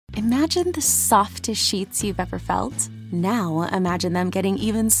Imagine the softest sheets you've ever felt. Now imagine them getting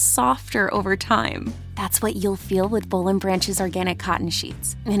even softer over time. That's what you'll feel with Boll & Branch's organic cotton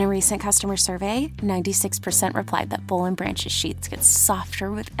sheets. In a recent customer survey, 96% replied that Boll & Branch's sheets get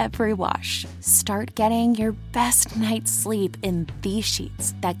softer with every wash. Start getting your best night's sleep in these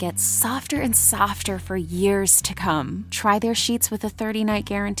sheets that get softer and softer for years to come. Try their sheets with a 30-night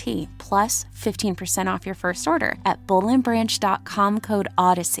guarantee, plus 15% off your first order at bollandbranch.com code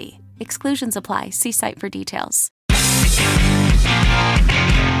Odyssey. Exclusions apply. See site for details.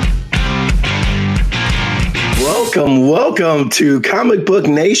 Welcome to Comic Book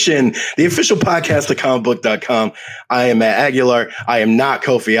Nation, the official podcast of comicbook.com. I am Matt Aguilar. I am not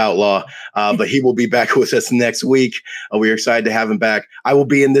Kofi Outlaw, but he will be back with us next week. We are excited to have him back. I will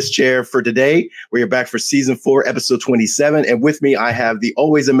be in this chair for today. We are back for season 4, episode 27. And with me, I have the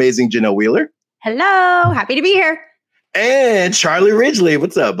always amazing Janelle Wheeler. Hello. Happy to be here. And Charlie Ridgely.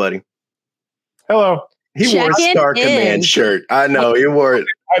 What's up, buddy? Hello. He wore a Star Command shirt. I know, he wore it.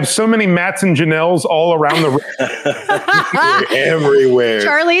 I have so many Matts and Janelles all around the room. Everywhere.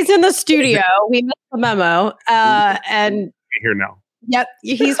 Charlie's in the studio. We missed the memo. And here now. Yep.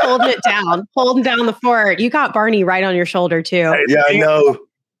 He's holding it down, holding down the fort. You got Barney right on your shoulder, too. Yeah, I know.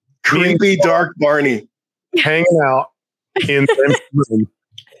 Creepy, dark Barney. Hanging out in the room.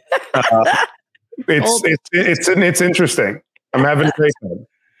 It's interesting. I'm having a great time.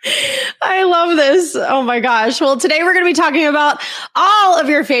 I love this. Oh my gosh. Well, today we're going to be talking about all of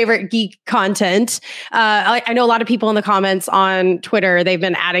your favorite geek content. I know a lot of people in the comments on Twitter, they've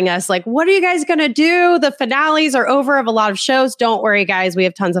been adding us like, what are you guys going to do? The finales are over of a lot of shows. Don't worry, guys. We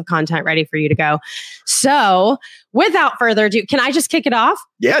have tons of content ready for you to go. So without further ado, can I just kick it off?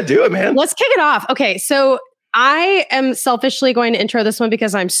 Yeah, do it, man. Let's kick it off. Okay. So I am selfishly going to intro this one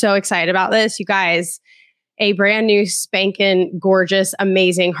because I'm so excited about this. You guys, a brand new spanking, gorgeous,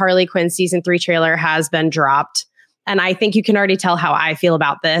 amazing Harley Quinn season 3 trailer has been dropped. And I think you can already tell how I feel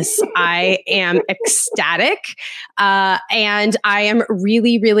about this. I am ecstatic. And I am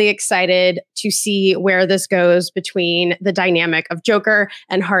really, really excited to see where this goes between the dynamic of Joker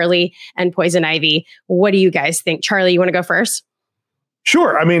and Harley and Poison Ivy. What do you guys think? Charlie, you want to go first?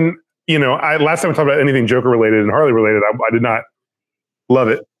 Sure. I mean, last time we talked about anything Joker related and Harley related, I did not love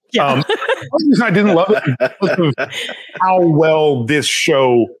it. Yeah. The reason I didn't love it because of how well this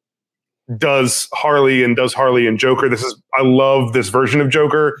show does Harley and Joker. I love this version of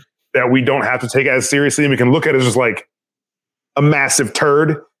Joker that we don't have to take as seriously, and we can look at it as just like a massive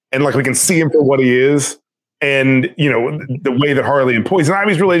turd, and like we can see him for what he is. And the way that Harley and Poison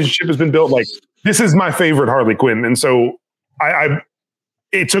Ivy's relationship has been built, like this is my favorite Harley Quinn, and so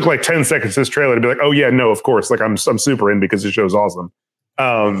it took like 10 seconds this trailer to be like, oh yeah, no, of course, like I'm super in because the show's awesome.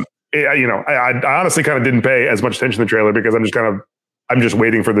 I honestly kind of didn't pay as much attention to the trailer because I'm just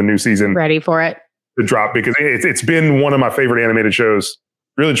waiting for the new season, ready for it to drop, because it's been one of my favorite animated shows,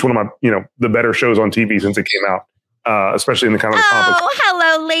 really just one of my, the better shows on TV since it came out, especially in the kind of complex.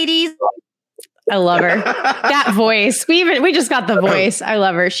 Hello, ladies. I love her. That voice. We just got the voice. I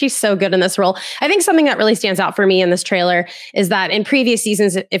love her. She's so good in this role. I think something that really stands out for me in this trailer is that in previous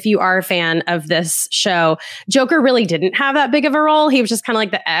seasons, if you are a fan of this show, Joker really didn't have that big of a role. He was just kind of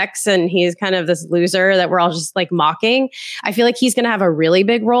like the ex, and he's kind of this loser that we're all just like mocking. I feel like he's going to have a really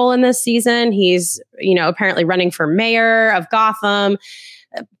big role in this season. He's, apparently running for mayor of Gotham.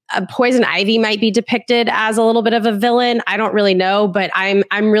 Poison Ivy might be depicted as a little bit of a villain. I don't really know, but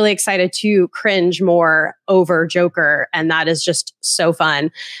I'm really excited to cringe more over Joker, and that is just so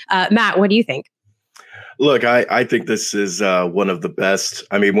fun. Matt, what do you think? Look, I think this is one of the best.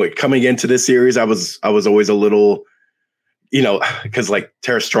 I mean, coming into this series, I was always a little, because like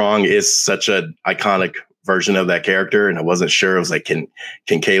Tara Strong is such an iconic version of that character, and I wasn't sure. I was like, can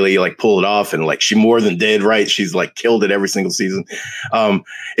Kaylee like pull it off? And like, she more than did, right? She's like killed it every single season.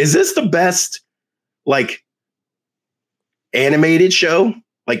 Is this the best like animated show,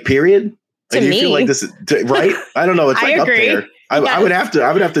 like period? Like, do you feel like this is right? I don't know. It's like up there. I would have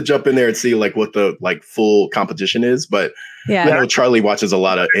to jump in there and see like what the like full competition is, but yeah, I know Charlie watches a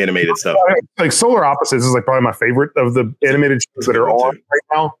lot of animated stuff. Like Solar Opposites is like probably my favorite of the animated shows that are on right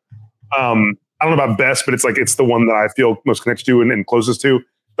now. I don't know about best, but it's the one that I feel most connected to and closest to.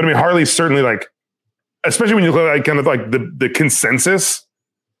 But I mean, Harley's certainly like, especially when you look at like kind of like the consensus,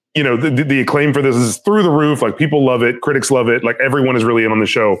 the acclaim for this is through the roof. Like people love it, critics love it. Like everyone is really in on the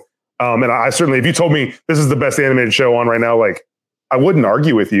show. And I certainly, if you told me this is the best animated show on right now, like I wouldn't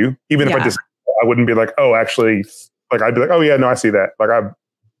argue with you, even if I wouldn't be like, oh, actually, like I'd be like, oh yeah, no, I see that. Like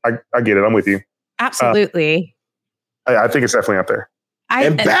I get it. I'm with you. Absolutely. I think it's definitely up there.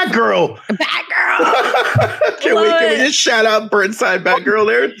 And Batgirl. Batgirl. Can we just shout out Burnside Batgirl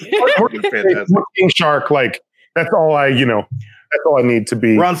there? Fantastic. King Shark, like that's all I need to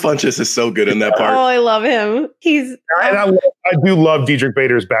be. Ron Funches is so good in that part. Oh, I love him. And I do love Diedrich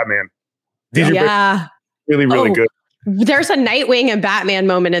Bader's Batman. Bader, really, really good. There's a Nightwing and Batman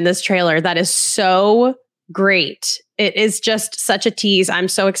moment in this trailer that is so great. It is just such a tease. I'm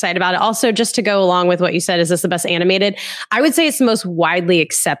so excited about it. Also, just to go along with what you said, is this the best animated? I would say it's the most widely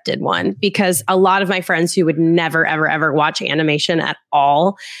accepted one because a lot of my friends who would never, ever, ever watch animation at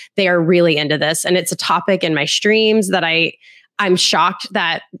all, they are really into this. And it's a topic in my streams that I'm shocked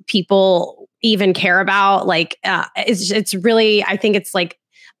that people even care about. Like, it's really, I think it's like,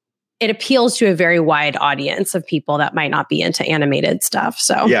 it appeals to a very wide audience of people that might not be into animated stuff.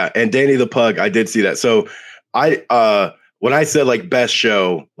 So yeah, and Danny the Pug, I did see that. So when I said like best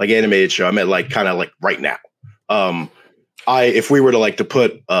show, like animated show, I meant like kind of like right now. If we were to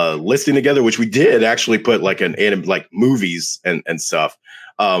put a listing together, which we did actually put like like movies and stuff.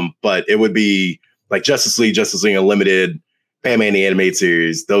 But it would be like Justice League Unlimited, Batman the Animated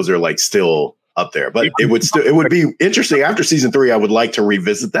Series. Those are like still up there, but it would be interesting after season 3. I would like to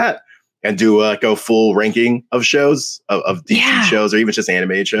revisit that and do like a full ranking of shows of DC shows or even just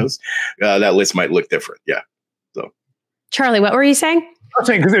animated shows. That list might look different. Yeah. So, Charlie, what were you saying? I'm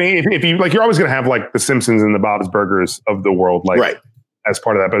saying because if you like, you're always going to have like the Simpsons and the Bob's Burgers of the world, like right, as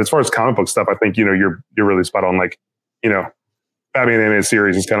part of that. But as far as comic book stuff, I think you're really spot on. Like Batman the Animated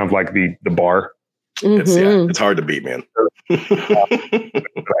Series is kind of like the bar. Mm-hmm. It's hard to beat, man. And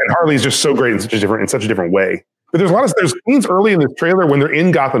Harley's just so great in such a different way. But there's scenes early in this trailer when they're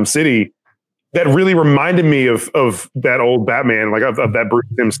in Gotham City that really reminded me of that old Batman, like of that Bruce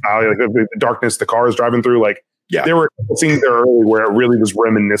Timm style, like the darkness the car is driving through. Like there were scenes there early where it really was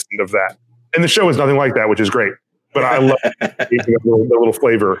reminiscent of that. And the show is nothing like that, which is great. But I love the little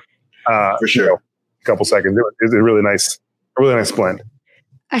flavor for sure. A couple seconds. It's a really nice blend.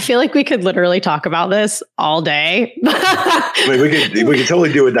 I feel like we could literally talk about this all day. I mean, we could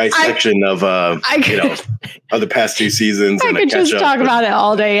totally do a dissection of of the past 2 seasons. I could just talk about it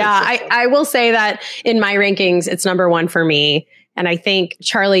all day. Yeah, I will say that in my rankings, it's number 1 for me. And I think,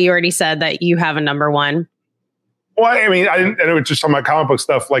 Charlie, you already said that you have a number 1. Well, I mean, I was just talking about comic book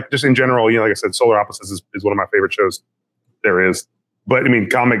stuff, like just in general, like I said, Solar Opposites is one of my favorite shows there is. But I mean,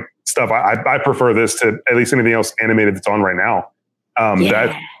 comic stuff, I prefer this to at least anything else animated that's on right now.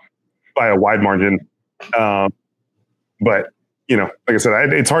 That by a wide margin. But like I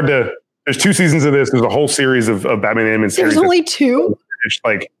said, it's hard to, there's 2 seasons of this. There's a whole series of Batman animated series. There's only 2. It's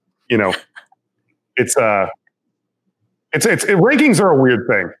like, it's rankings are a weird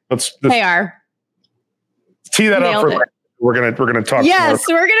thing. They are. Tee that up for we're gonna talk. Yes,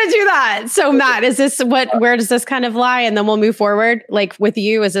 we're gonna do that. So Matt, where does this kind of lie? And then we'll move forward. Like with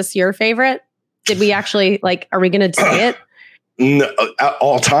you, is this your favorite? Did we actually are we gonna say it? No,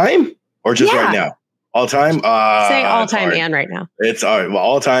 all time or just right now? All time. Say all time and right now. It's all right. Well,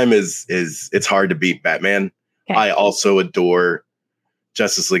 all time is it's hard to beat Batman. Okay. I also adore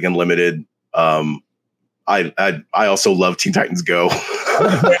Justice League Unlimited. I also love Teen Titans Go.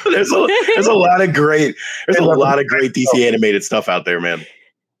 there's a lot of great DC animated stuff out there, man.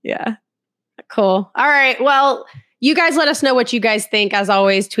 Yeah. Cool. All right. Well, you guys let us know what you guys think. As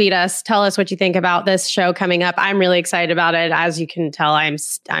always, tweet us. Tell us what you think about this show coming up. I'm really excited about it. As you can tell, I'm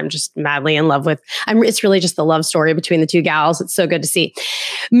just madly in love with. It's really just the love story between the 2 gals. It's so good to see.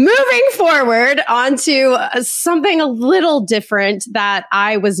 Moving forward onto something a little different that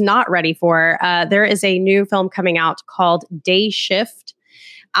I was not ready for. There is a new film coming out called Day Shift.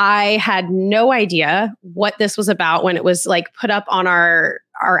 I had no idea what this was about when it was put up on our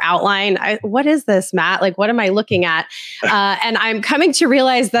outline. What is this, Matt? What am I looking at? And I'm coming to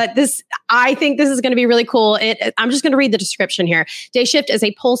realize that I think this is going to be really cool. I'm just going to read the description here. Day Shift is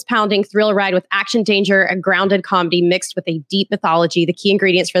a pulse-pounding thrill ride with action, danger, a grounded comedy mixed with a deep mythology. The key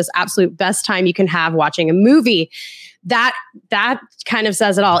ingredients for this absolute best time you can have watching a movie. That kind of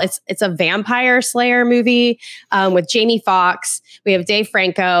says it all. It's a vampire slayer movie with Jamie Foxx. We have Dave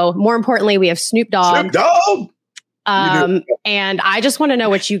Franco. More importantly, we have Snoop Dogg. And I just want to know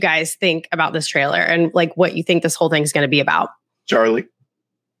what you guys think about this trailer and what you think this whole thing is going to be about. Charlie,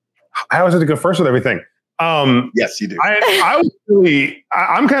 I always have to go first with everything. Yes, you do.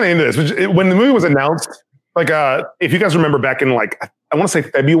 I'm kind of into this. When the movie was announced, if you guys remember back in I want to say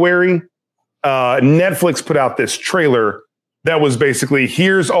February, Netflix put out this trailer that was basically,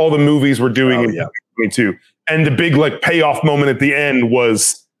 here's all the movies we're doing in 2022. And the big payoff moment at the end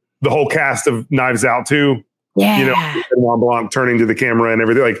was the whole cast of Knives Out 2. Yeah. Benoit Blanc turning to the camera and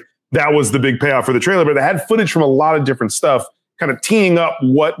everything. That was the big payoff for the trailer. But they had footage from a lot of different stuff kind of teeing up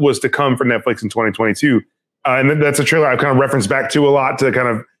what was to come for Netflix in 2022. And that's a trailer I've kind of referenced back to a lot to kind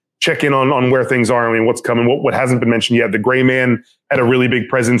of check in on where things are. I mean, what's coming, what hasn't been mentioned yet. The Gray Man had a really big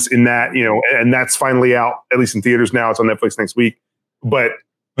presence in that, and that's finally out, at least in theaters now. It's on Netflix next week. But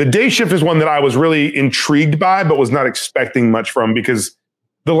The Day Shift is one that I was really intrigued by, but was not expecting much from, because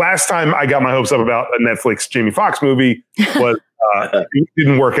the last time I got my hopes up about a Netflix Jamie Foxx movie was it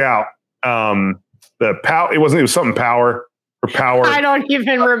didn't work out. It was something Power. Or Power. I don't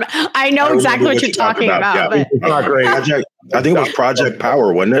even remember. I know exactly what you're talking about. Yeah. But It's not great. I think it was Project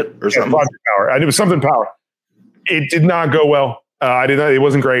Power, wasn't it, or something? Project Power. It was something Power. It did not go well. It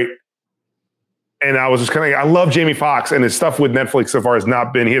wasn't great. And I was just I love Jamie Foxx, and his stuff with Netflix so far has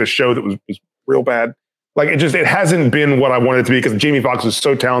not been. He had a show that was real bad. Like it hasn't been what I wanted it to be, because Jamie Foxx was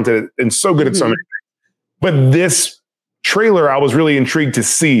so talented and so good at so many things. But this trailer, I was really intrigued to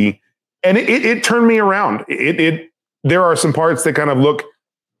see, and it turned me around. There are some parts that kind of look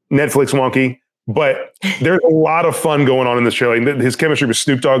Netflix wonky, but there's a lot of fun going on in this trailer. His chemistry with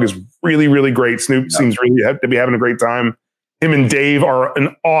Snoop Dogg is really, really great. Snoop seems really to be having a great time. Him and Dave are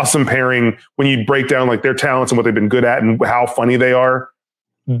an awesome pairing when you break down like their talents and what they've been good at and how funny they are.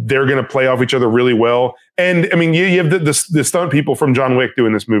 They're going to play off each other really well. And I mean, you have the stunt people from John Wick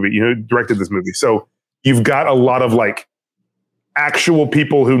doing this movie, directed this movie. So you've got a lot of like actual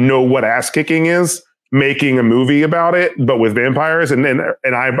people who know what ass kicking is, making a movie about it, but with vampires. And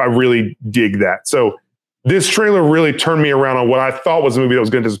I really dig that. So this trailer really turned me around on what I thought was a movie that was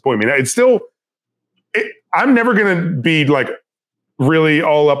going to disappoint me. Now, I'm never going to be like really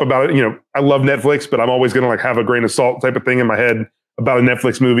all up about it. I love Netflix, but I'm always going to like have a grain of salt type of thing in my head about a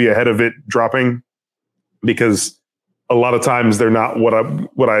Netflix movie ahead of it dropping, because a lot of times they're not what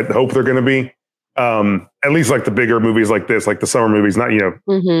I hope they're going to be. At least like the bigger movies like this, like the summer movies, not, It's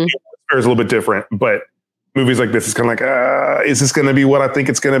a little bit different, but movies like this is kind of like, is this going to be what I think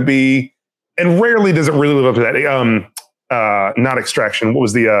it's going to be? And rarely does it really live up to that. Not Extraction. What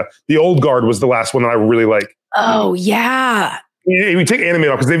was the Old Guard was the last one that I really like. Oh yeah. We take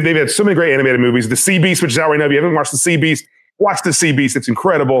animated off because they've had so many great animated movies. The Sea Beast, which is out right now. If you haven't watched the Sea Beast, watch the Sea Beast. It's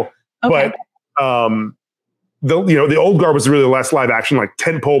incredible. Okay. But the Old Guard was really the last live action like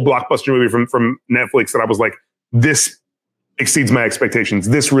tentpole blockbuster movie from Netflix that I was like, this exceeds my expectations.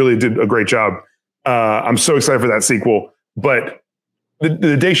 This really did a great job. I'm so excited for that sequel. But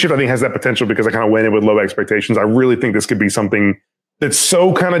the Day Shift, I think, has that potential because I kind of went in with low expectations. I really think this could be something that's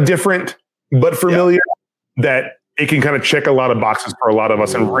so kind of different but familiar that it can kind of check a lot of boxes for a lot of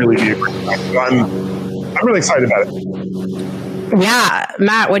us and really be a great time. I'm really excited about it. Yeah.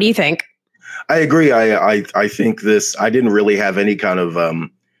 Matt, what do you think? I agree. I think this, I didn't really have any kind of,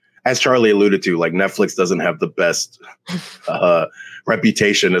 as Charlie alluded to, like Netflix doesn't have the best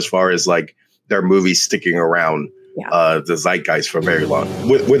reputation as far as like their movies sticking around the zeitgeist for very long,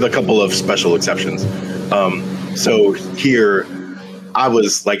 with a couple of special exceptions. So here I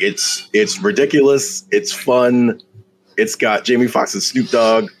was like, it's ridiculous. It's fun. It's got Jamie Foxx and Snoop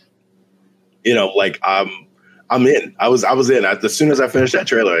Dogg. Like I'm in. I was in. As soon as I finished that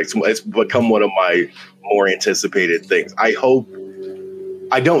trailer, it's become one of my more anticipated things. I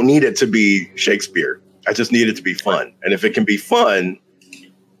don't need it to be Shakespeare. I just need it to be fun. And if it can be fun,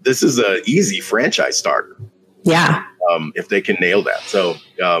 this is an easy franchise starter. Yeah. If they can nail that. So,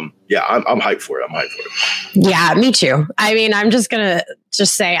 I'm hyped for it. Yeah, me too. I mean, I'm just going to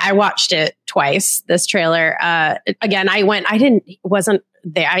say I watched it twice, this trailer. Again, wasn't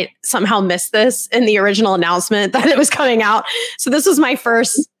there. I somehow missed this in the original announcement that it was coming out. So this was my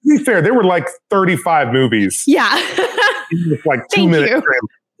first. To be fair, there were like 35 movies. Yeah. Like 2 minutes.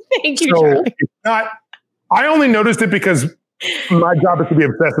 Thank you, so Charlie. It's not, I only noticed it because my job is to be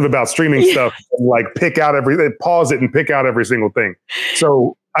obsessive about streaming stuff and like pause it and pick out every single thing.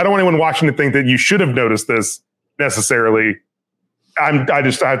 So I don't want anyone watching to think that you should have noticed this necessarily. I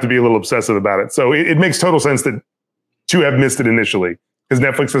have to be a little obsessive about it. So it makes total sense to have missed it initially, because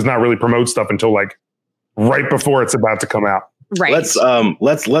Netflix does not really promote stuff until like right before it's about to come out. Right. Let's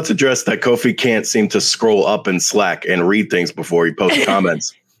address that Kofi can't seem to scroll up in Slack and read things before he posts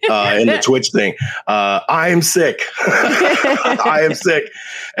comments. In the Twitch thing. I am sick. I am sick.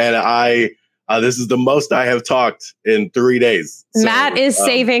 And this is the most I have talked in 3 days. So, Matt is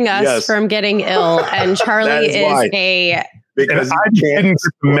saving us from getting ill, and Charlie is because I didn't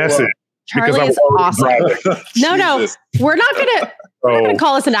get the message. Charlie is awesome. No, we're not gonna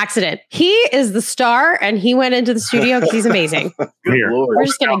call this an accident. He is the star, and he went into the studio because he's amazing. We're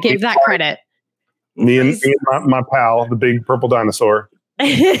just gonna give that credit. Me and my pal, the big purple dinosaur.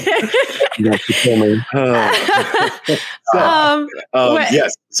 Yes.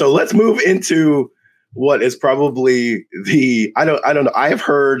 So let's move into what is probably I don't know. I have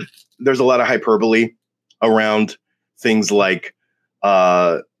heard there's a lot of hyperbole around things like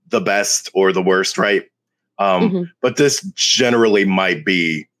the best or the worst, right? But this generally might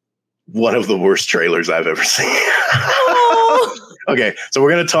be one of the worst trailers I've ever seen. Oh. Okay, so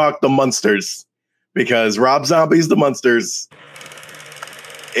we're gonna talk the Munsters because Rob Zombie's The Munsters.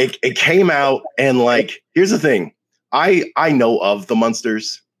 It came out and like, here's the thing. I know of the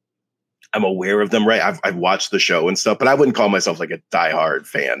Munsters. I'm aware of them, right? I've watched the show and stuff, but I wouldn't call myself like a diehard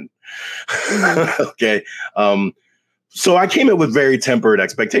fan. Okay. So I came in with very tempered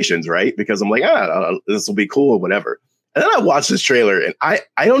expectations, right? Because I'm like, this will be cool or whatever. And then I watched this trailer and I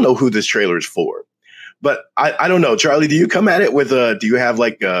don't know who this trailer is for, but I don't know. Charlie, do you come at it with do you have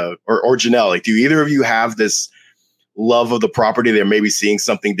like, or Janelle, like, do either of you have this love of the property? They're maybe seeing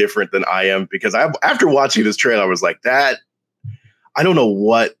something different than I am, because after watching this trailer, I was like, I don't know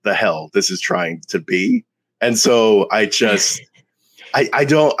what the hell this is trying to be. And so I just, I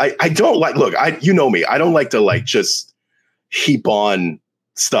don't like, look, you know me, I don't like to like just heap on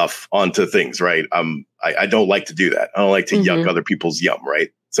stuff onto things, right? I don't like to do that. I don't like to yuck other people's yum, right?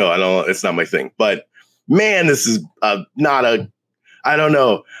 So it's not my thing. But man, this is I don't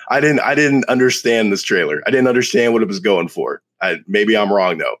know. I didn't understand this trailer. I didn't understand what it was going for. Maybe I'm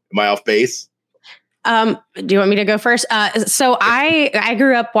wrong though. Am I off base? Do you want me to go first? So I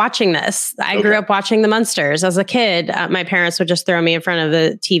grew up watching this. I grew up watching the Munsters as a kid. My parents would just throw me in front of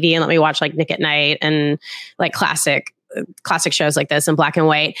the TV and let me watch like Nick at Night and like classic shows like this in black and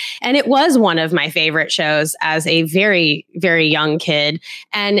white. And it was one of my favorite shows as a very, very young kid.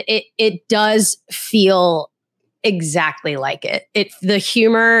 And it does feel exactly like it. The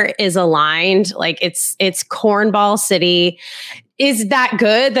humor is aligned. Like it's Cornball City. Is that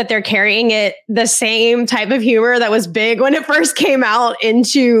good that they're carrying it the same type of humor that was big when it first came out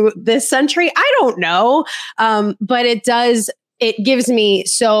into this century? I don't know. But it gives me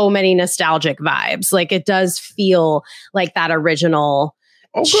so many nostalgic vibes. Like it does feel like that original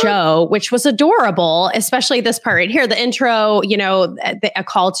show, which was adorable, especially this part right here, the intro, a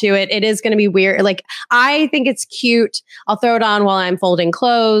call to it. It is going to be weird. Like, I think it's cute. I'll throw it on while I'm folding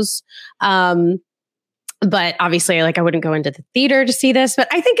clothes. But obviously, like, I wouldn't go into the theater to see this, but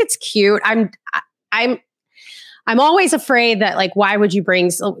I think it's cute. I'm always afraid that, like, why would you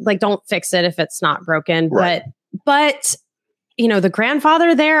don't fix it if it's not broken. Right. But the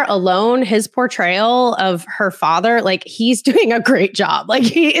grandfather there alone, his portrayal of her father, like, he's doing a great job. Like,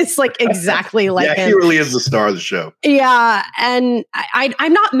 he is like exactly like him. He really is the star of the show. Yeah. And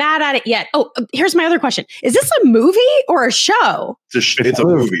I'm not mad at it yet. Oh, here's my other question. Is this a movie or a show? It's a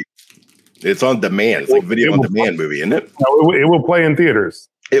movie. It's on demand. It's like video on demand movie, isn't it? No, it will play in theaters.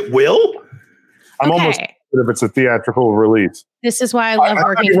 It will? I'm almost positive it's a theatrical release. This is why I love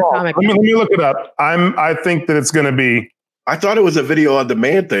working for comic. Let me look it up. I think that it's going to be. I thought it was a video on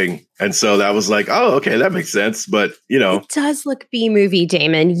demand thing. And so that was like, oh, okay, that makes sense. But, It does look B-movie,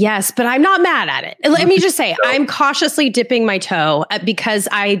 Damon. Yes, but I'm not mad at it. Let me just say, I'm cautiously dipping my toe because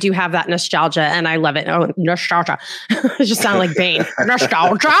I do have that nostalgia and I love it. Oh, nostalgia. It just sounded like Bane.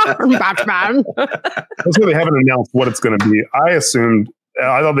 Nostalgia. Batman. That's why they haven't announced what it's going to be. I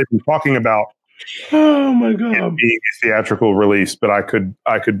thought they'd been talking about oh my God, being a theatrical release, but I could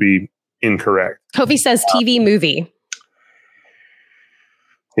be incorrect. Kofi says TV movie.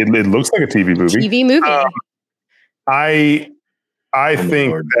 It looks like a TV movie. TV movie. I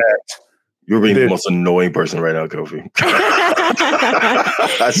think that you're being the most annoying person right now, Kofi.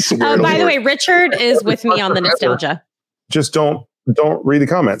 I swear. By the way, Richard is with me on the nostalgia. Just don't read the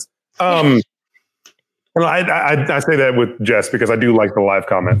comments. I say that with Jess because I do like the live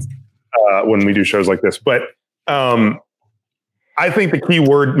comments when we do shows like this. But I think the key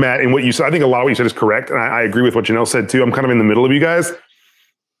word, Matt, in what you said, I think a lot of what you said is correct, and I agree with what Janelle said too. I'm kind of in the middle of you guys.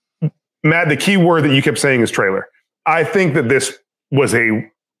 Matt, the key word that you kept saying is trailer. I think that this was a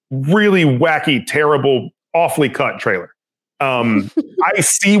really wacky, terrible, awfully cut trailer. I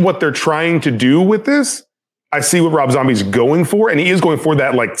see what they're trying to do with this. I see what Rob Zombie's going for, and he is going for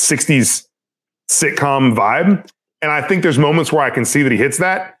that like 60s sitcom vibe. And I think there's moments where I can see that he hits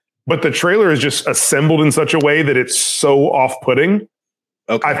that, but the trailer is just assembled in such a way that it's so off-putting.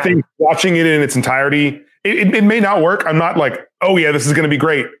 Okay. I think watching it in its entirety, it may not work. I'm not like, oh yeah, this is going to be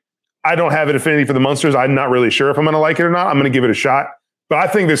great. I don't have an affinity for the Munsters. I'm not really sure if I'm going to like it or not. I'm going to give it a shot. But I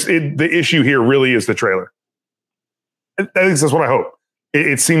think the issue here really is the trailer. At least that's what I hope.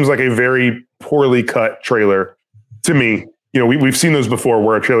 It seems like a very poorly cut trailer to me. We've seen those before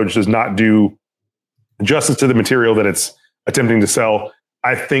where a trailer just does not do justice to the material that it's attempting to sell.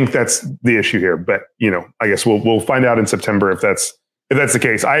 I think that's the issue here. But, I guess we'll find out in September if that's if that's the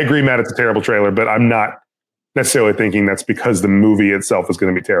case. I agree, Matt, it's a terrible trailer, but I'm not necessarily thinking that's because the movie itself is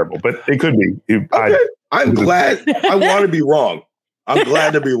going to be terrible, but it could be. Okay. I'm glad. I want to be wrong. I'm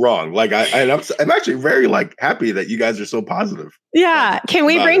glad to be wrong. Like I'm actually very like happy that you guys are so positive. Yeah. Can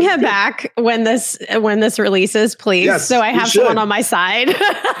we bring him back when this releases, please? Yes, so I have someone on my side.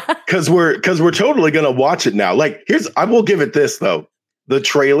 Because we're totally gonna watch it now. Like I will give it this though. The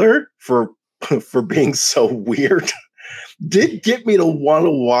trailer for being so weird did get me to want to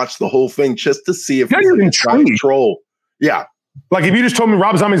watch the whole thing just to see if it's like a troll. Yeah. Like if you just told me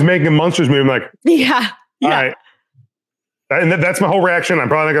Rob Zombie's making a Monsters movie, I'm like, yeah. All right. And that's my whole reaction. I'm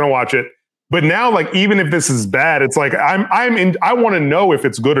probably not going to watch it. But now, like, even if this is bad, it's like I want to know if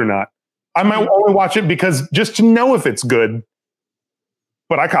it's good or not. I might only watch it because just to know if it's good.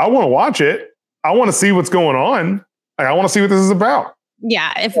 But I want to watch it. I want to see what's going on. Like, I want to see what this is about.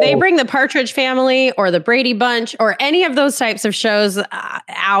 Yeah, if they bring the Partridge Family or the Brady Bunch or any of those types of shows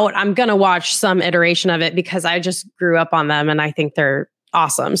out, I'm going to watch some iteration of it because I just grew up on them and I think they're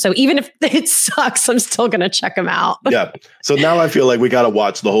awesome. So even if it sucks, I'm still going to check them out. Yeah. So now I feel like we got to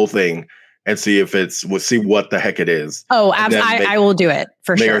watch the whole thing and see we'll see what the heck it is. Oh, absolutely. I will do it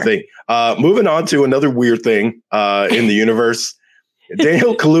for sure. Moving on to another weird thing in the universe.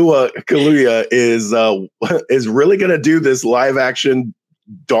 Daniel Kaluuya is really going to do this live action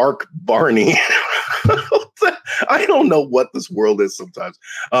dark Barney. I don't know what this world is sometimes.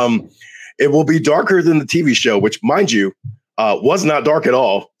 It will be darker than the TV show, which, mind you, was not dark at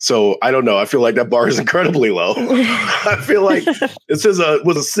all. So I don't know. I feel like that bar is incredibly low. I feel like this was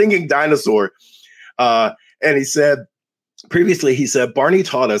a singing dinosaur. And he said, previously, he said, Barney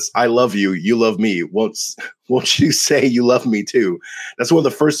taught us, I love you, you love me. Won't you say you love me too? That's one of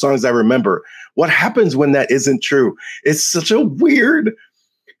the first songs I remember. What happens when that isn't true? It's such a weird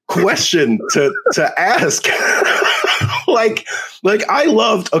question to ask. like I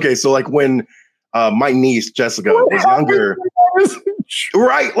loved, okay, so like when my niece, Jessica, was younger.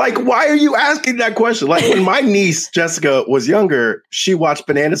 Right. Like, why are you asking that question? Like when my niece, Jessica, was younger, she watched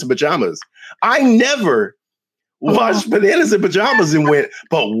Bananas in Pajamas. I never watched Bananas in Pajamas and went,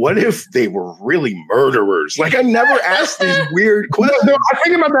 but what if they were really murderers? Like, I never asked these weird questions. No, I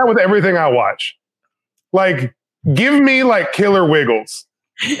think about that with everything I watch. Like, give me like Killer Wiggles.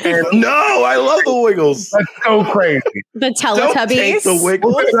 And no, I love the Wiggles. That's so crazy. The Teletubbies. Don't take the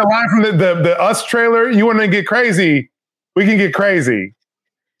Wiggles. The line from the Us trailer. You want to get crazy? We can get crazy.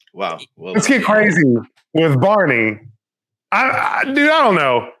 Wow. Well, let's get crazy with Barney. Dude, I don't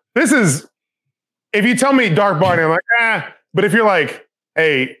know. This is. If you tell me Dark Barney, I'm like, But if you're like,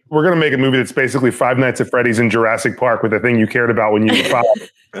 hey, we're going to make a movie that's basically Five Nights at Freddy's in Jurassic Park with the thing you cared about when you were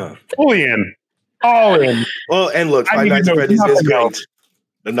 5, fully in, all in. Well, and look, Five Nights at Freddy's is great.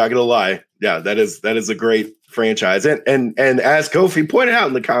 I'm not going to lie. Yeah, that is a great franchise. And as Kofi pointed out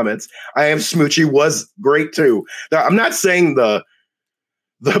in the comments, I Am Smoochie was great too. Now, I'm not saying the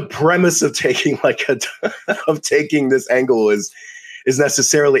premise of taking taking this angle is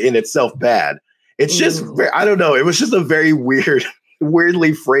necessarily in itself bad. It's just, I don't know. It was just a very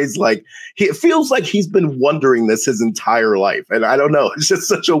weirdly phrased, like, it feels like he's been wondering this his entire life. And I don't know. It's just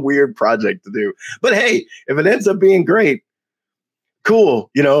such a weird project to do. But hey, if it ends up being great, cool.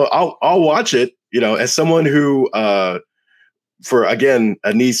 You know, I'll watch it, you know, as someone who, for, again,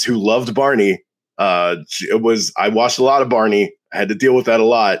 a niece who loved Barney. I watched a lot of Barney. I had to deal with that a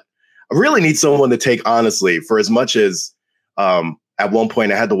lot. I really need someone to take honestly, for as much as, at one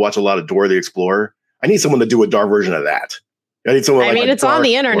point, I had to watch a lot of Dora the Explorer. I need someone to do a dark version of that. I need someone. It's on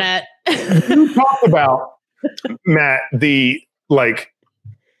the internet. You talked about, Matt, the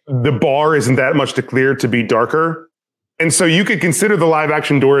bar isn't that much to clear to be darker, and so you could consider the live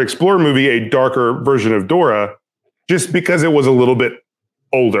action Dora Explorer movie a darker version of Dora, just because it was a little bit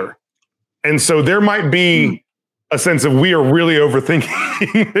older, and so there might be a sense of we are really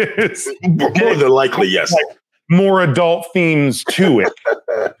overthinking this. More than likely, yes. More adult themes to it.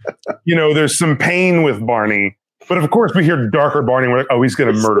 You know, there's some pain with Barney, but of course we hear darker Barney. We're like, oh, he's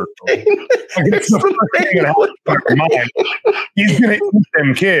going to murder. He's going to eat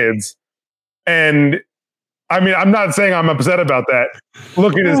them kids. And I mean, I'm not saying I'm upset about that.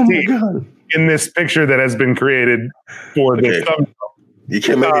 Look at his teeth in this picture that has been created for this. You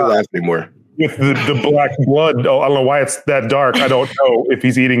can't make me laugh anymore. With the black blood. Oh, I don't know why it's that dark. I don't know if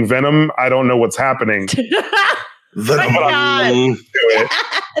he's eating venom. I don't know what's happening. Venom.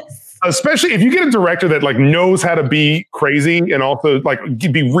 Especially if you get a director that like knows how to be crazy and also like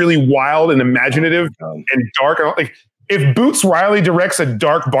be really wild and imaginative and dark. Like if Boots Riley directs a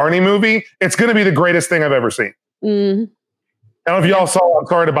dark Barney movie, it's going to be the greatest thing I've ever seen. I don't know if y'all saw. I'm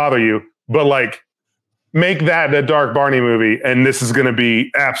sorry to bother you, but like make that a Dark Barney movie, and this is going to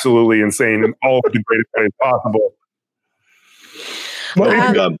be absolutely insane in all of the greatest ways possible.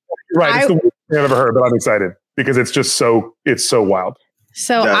 Right, it's the worst thing I've ever heard, but I'm excited because it's so wild.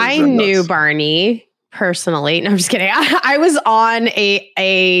 So I knew Barney personally. No, I'm just kidding. I was on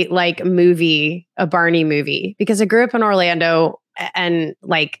a Barney movie because I grew up in Orlando and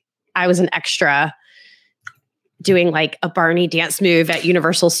like I was an extra doing like a Barney dance move at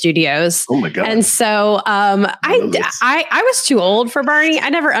Universal Studios. Oh my God. And so I was too old for Barney. I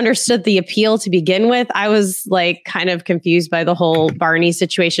never understood the appeal to begin with. I was like kind of confused by the whole Barney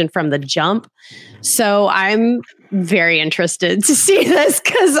situation from the jump. So I'm very interested to see this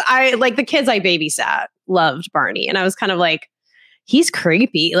because I like the kids I babysat loved Barney. And I was kind of like, he's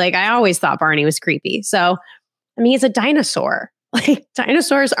creepy. Like I always thought Barney was creepy. So, I mean, he's a dinosaur. Like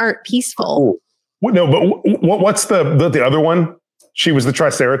dinosaurs aren't peaceful. Oh. No, but what's the other one? She was the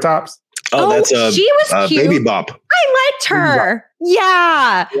Triceratops. Oh, that's she was cute. Baby Bop. I liked her.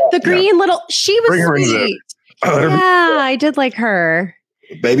 Yeah. The green little, she was sweet. Yeah, I did like her.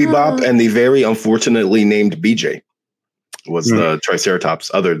 Baby Bop and the very unfortunately named BJ was the Triceratops.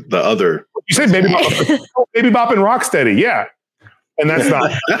 The other. You said Baby Bop. Baby Bop and Rocksteady. Yeah. And that's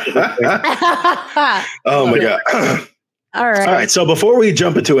not. Oh my God. All right. So before we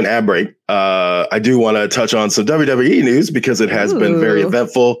jump into an ad break, I do want to touch on some WWE news because it has been very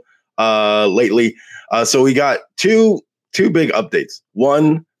eventful lately. So we got two big updates.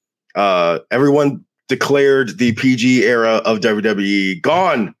 One, everyone declared the PG era of WWE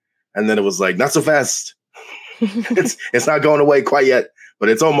gone, and then it was like, not so fast. It's not going away quite yet, but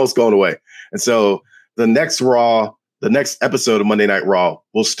it's almost going away. And so the next episode of Monday Night Raw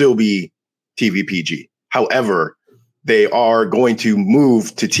will still be TV PG. However, they are going to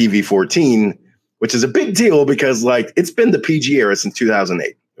move to TV 14, which is a big deal because like it's been the PG era since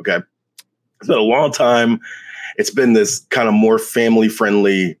 2008. Okay. It's been a long time. It's been this kind of more family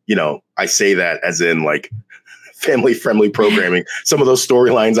friendly, I say that as in like family friendly programming. Some of those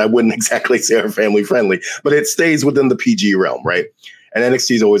storylines I wouldn't exactly say are family friendly, but it stays within the PG realm. Right. And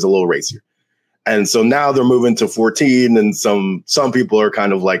NXT is always a little racier. And so now they're moving to 14 and some people are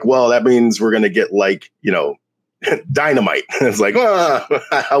kind of like, well, that means we're going to get like, Dynamite. It's like,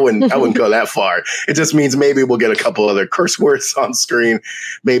 I wouldn't go that far. It just means maybe we'll get a couple other curse words on screen.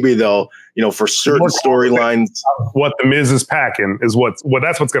 Maybe they'll, for certain storylines. What the Miz is packing is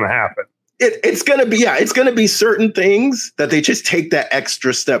that's what's going to happen. It's going to be certain things that they just take that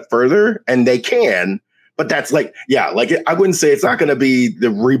extra step further, and they can. But that's like, I wouldn't say it's not going to be the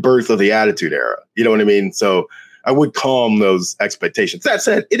rebirth of the Attitude Era. You know what I mean? So I would calm those expectations. That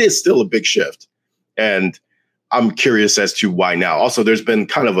said, it is still a big shift, and I'm curious as to why now. Also, there's been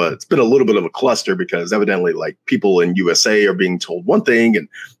it's been a little bit of a cluster because evidently like people in USA are being told one thing and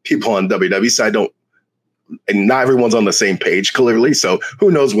people on WWE side don't, and not everyone's on the same page clearly. So who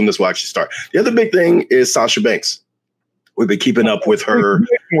knows when this will actually start. The other big thing is Sasha Banks. We've been keeping up with her.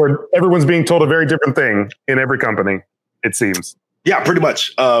 Where everyone's being told a very different thing in every company, it seems. Yeah, pretty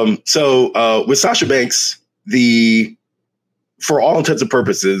much. So with Sasha Banks, for all intents and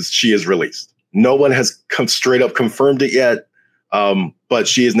purposes, she is released. No one has straight up confirmed it yet, but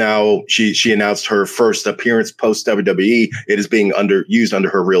she is now. She announced her first appearance post WWE. It is being used under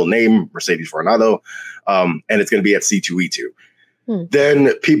her real name, Mercedes Varnado, and it's going to be at C2E2.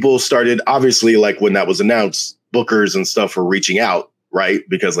 Then people started, obviously, like when that was announced, bookers and stuff were reaching out, right?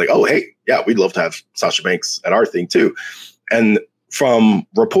 Because like, oh hey, yeah, we'd love to have Sasha Banks at our thing too. And from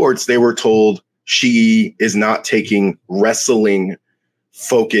reports, they were told she is not taking wrestling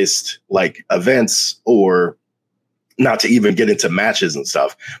focused like events, or not to even get into matches and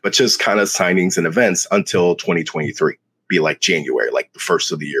stuff, but just kind of signings and events until 2023, be like January, like the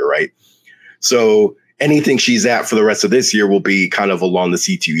first of the year, right? So anything she's at for the rest of this year will be kind of along the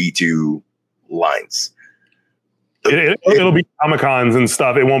C2E2 lines. It'll be Comic-Cons and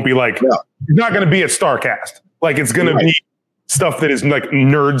stuff. It won't be like, it's not going to be at StarCast. Like it's going to be stuff that is like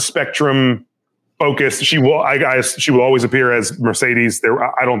nerd spectrum focused. She will always appear as Mercedes.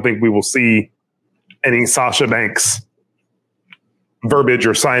 I don't think we will see any Sasha Banks verbiage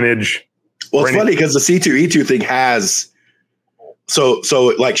or signage. Well, it's funny because the C2E2 thing has so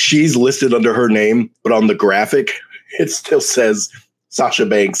like she's listed under her name, but on the graphic it still says Sasha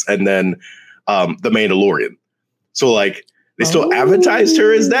Banks and then the Mandalorian. So like they still advertised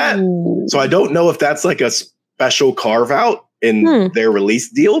her as that. So I don't know if that's like a special carve out in their release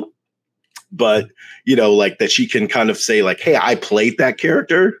deal. But, like that she can kind of say like, hey, I played that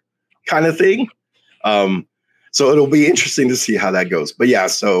character kind of thing. So it'll be interesting to see how that goes. But yeah,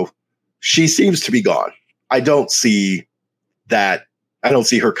 so she seems to be gone. I don't see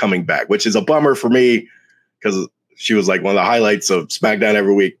her coming back, which is a bummer for me. because she was like one of the highlights of SmackDown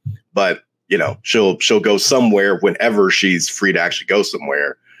every week. But she'll go somewhere whenever she's free to actually go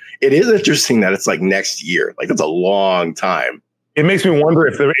somewhere. It is interesting that it's like next year. Like, it's a long time. It makes me wonder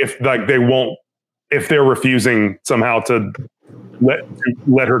if they're refusing somehow to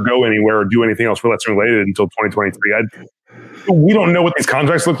let her go anywhere or do anything else wrestling related until 2023. We don't know what these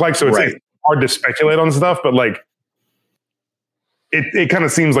contracts look like, so it's hard to speculate on stuff. But like, it kind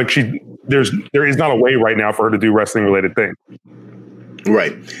of seems like there is not a way right now for her to do wrestling related things.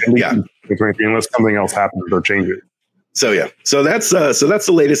 Right. Yeah. 2023, unless something else happens or changes. So that's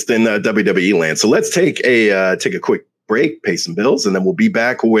the latest in WWE land. So let's take a quick break, pay some bills, and then we'll be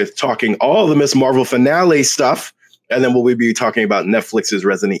back with talking all the Ms. Marvel finale stuff, and then we'll be talking about Netflix's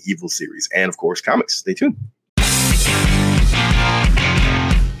Resident Evil series and, of course, comics. Stay tuned.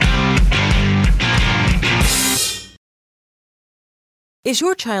 Is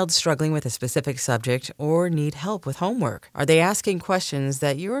your child struggling with a specific subject or need help with homework? Are they asking questions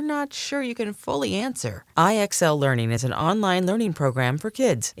that you're not sure you can fully answer? IXL Learning is an online learning program for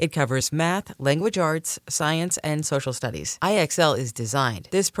kids. It covers math, language arts, science, and social studies. IXL is designed.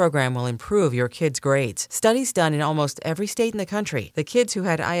 This program will improve your kids' grades. Studies done in almost every state in the country. The kids who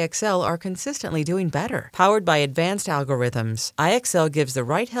had IXL are consistently doing better. Powered by advanced algorithms, IXL gives the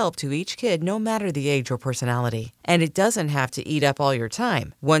right help to each kid no matter the age or personality. And it doesn't have to eat up all your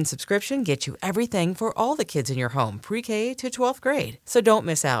time. One subscription gets you everything for all the kids in your home, pre-K to 12th grade. So don't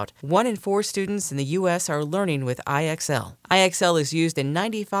miss out. 1 in 4 students in the U.S. are learning with IXL. IXL is used in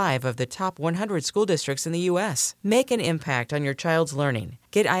 95 of the top 100 school districts in the U.S. Make an impact on your child's learning.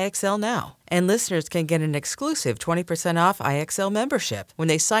 Get IXL now. And listeners can get an exclusive 20% off IXL membership when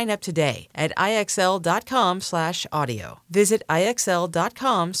they sign up today at IXL.com/audio. Visit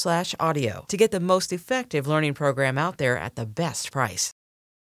IXL.com/audio to get the most effective learning program out there at the best price.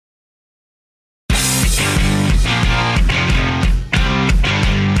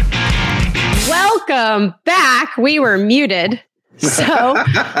 Welcome back. We were muted. So,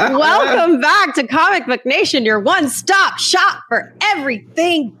 welcome back to Comic Book Nation, your one-stop shop for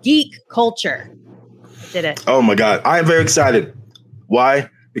everything geek culture. Did it. Oh my God. I am very excited. Why?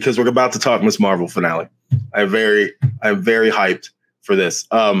 Because we're about to talk Ms. Marvel finale. I'm very hyped for this.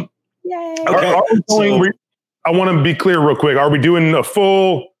 Yay. Okay. I want to be clear real quick. Are we doing a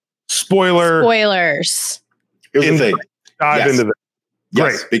full spoilers? Here's the thing. Dive into this.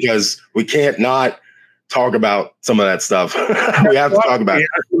 Yes, great. Because we can't not talk about some of that stuff. We have to talk about it.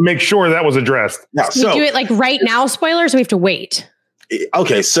 Make sure that was addressed. Yeah, so we do it like right now, spoilers, or we have to wait?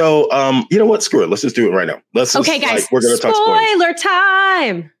 Okay, so you know what? Screw it. Let's just do it right now. Guys, we're gonna talk spoiler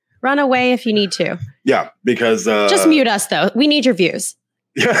time. Run away if you need to. Yeah, because just mute us though. We need your views.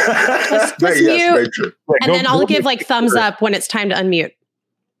 let's mute, very true. And then I'll give like thumbs up when it's time to unmute.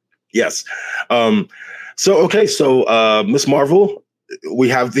 Yes. So Ms. Marvel, we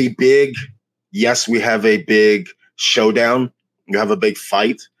have the big. Yes, we have a big showdown. We have a big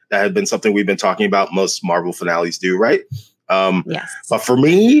fight. That had been something we've been talking about. Most Marvel finales do, right? Yes. But for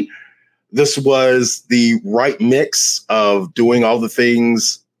me, this was the right mix of doing all the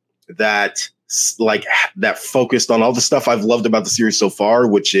things that focused on all the stuff I've loved about the series so far,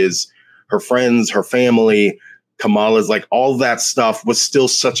 which is her friends, her family, Kamala's, like all that stuff was still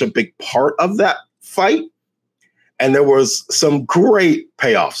such a big part of that fight. And there was some great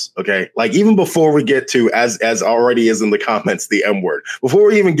payoffs, okay? Like even before we get to, as already is in the comments, the M word. Before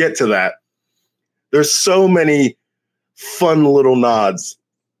we even get to that, there's so many fun little nods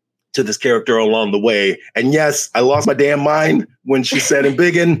to this character along the way. And yes, I lost my damn mind when she said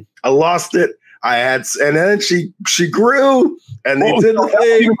 "Embiggen." I lost it. And then she grew and they did the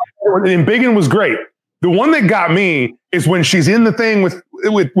thing. Embiggen was great. The one that got me is when she's in the thing with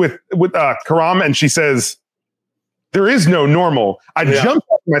Karam and she says, "There is no normal." I jumped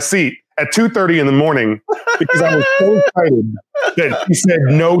off my seat at 2:30 in the morning because I was so excited that she said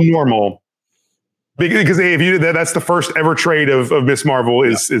 "no normal." Because if you did that, that's the first ever trade of Miss Marvel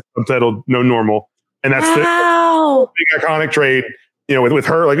is subtitled "No Normal," and that's the big iconic trade. You know, with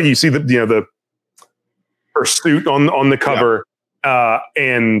her, like you see her suit on the cover,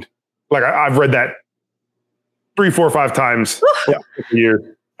 and like I've read that 3, 4, 5 times a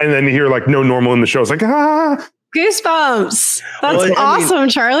year, and then you hear like "No Normal" in the show. It's like goosebumps. That's awesome,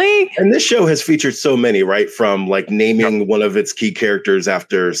 Charlie. And this show has featured so many, right? From like naming one of its key characters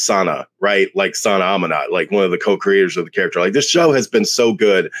after Sana, right? Like Sana Amanat, like one of the co-creators of the character. Like this show has been so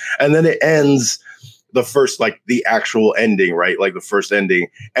good. And then it ends the first, like the actual ending, right? Like the first ending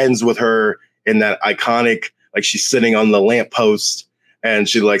ends with her in that iconic, like she's sitting on the lamppost and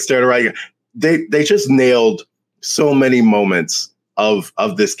she like stared around. They just nailed so many moments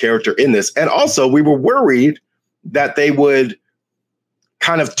of this character in this. And also we were worried that they would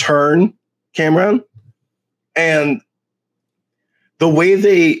kind of turn Cameron, and the way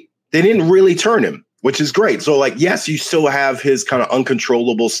they didn't really turn him, which is great. So like, yes, you still have his kind of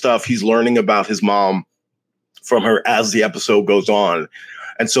uncontrollable stuff. He's learning about his mom from her as the episode goes on.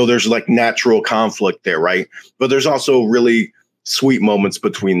 And so there's like natural conflict there, right? But there's also really sweet moments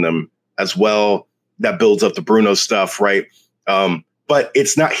between them as well that builds up the Bruno stuff, right? But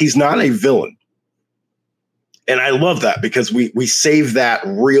he's not a villain. And I love that because we save that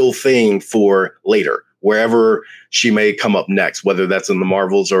real thing for later, wherever she may come up next, whether that's in the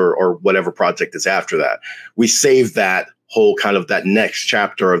Marvels or whatever project is after that. We save that whole kind of that next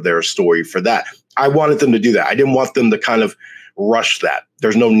chapter of their story for that. I wanted them to do that. I didn't want them to kind of rush that.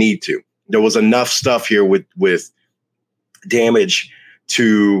 There's no need to. There was enough stuff here with Damage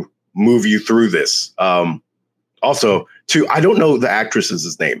to move you through this. Also, too, I don't know the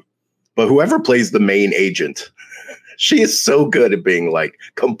actress's name, but whoever plays the main agent, she is so good at being like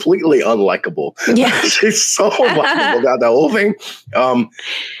completely unlikable. Yeah. She's so unlikable about that whole thing.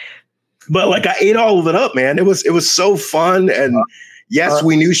 But like I ate all of it up, man. It was so fun. And yes,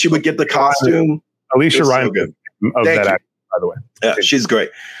 we knew she would get the costume. Alicia Ryan, so good. Of that actor, by the way. Yeah, she's great.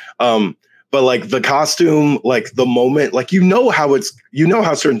 But like the costume, like the moment, like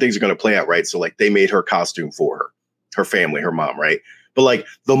how certain things are going to play out, right? So like they made her costume for her family, her mom, right? But like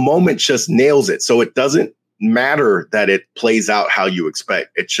the moment just nails it. So it doesn't matter that it plays out how you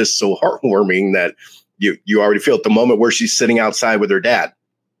expect. It's just so heartwarming that you already feel it. The moment where she's sitting outside with her dad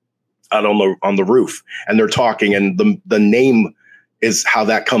out on the roof and they're talking, and the name is how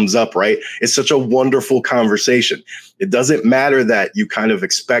that comes up, right? It's such a wonderful conversation. It doesn't matter that you kind of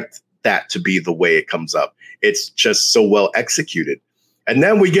expect that to be the way it comes up. It's just so well executed. And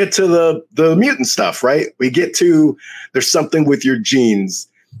then we get to the mutant stuff, right? We get to, there's something with your genes,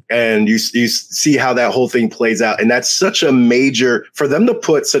 and you see how that whole thing plays out. And that's such a major, for them to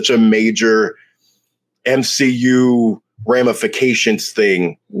put such a major MCU ramifications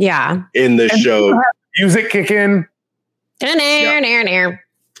thing in this show. Music kick in.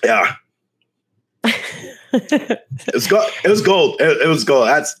 Yeah. It was gold. It was gold.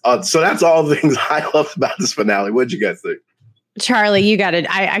 That's all the things I loved about this finale. What did you guys think? Charlie, you got it.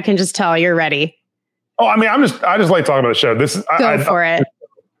 I can just tell you're ready. Oh, I mean, I just like talking about the show. Go for it.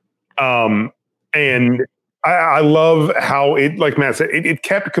 And I love how it, like Matt said, it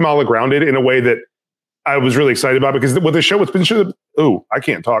kept Kamala grounded in a way that I was really excited about, because with the show, I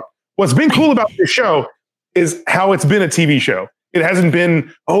can't talk. What's been cool about this show is how it's been a TV show. It hasn't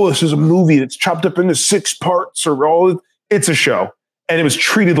been, this is a movie that's chopped up into 6 parts it's a show. And it was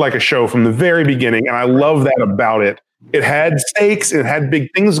treated like a show from the very beginning. And I love that about it. It had stakes, it had big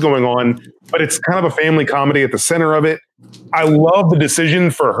things going on, but it's kind of a family comedy at the center of it. I love the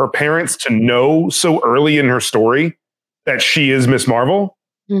decision for her parents to know so early in her story that she is Miss Marvel.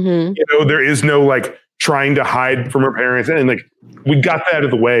 Mm-hmm. There is no like trying to hide from her parents. And like, we got that out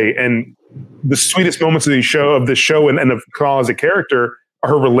of the way. And the sweetest moments of the show and of Kamala as a character are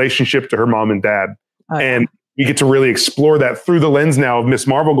her relationship to her mom and dad. And we get to really explore that through the lens now of Miss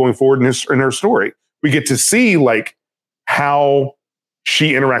Marvel going forward in her story. We get to see like how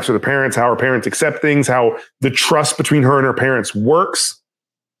she interacts with her parents, how her parents accept things, how the trust between her and her parents works.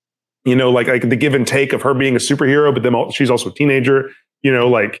 Like the give and take of her being a superhero, but then she's also a teenager.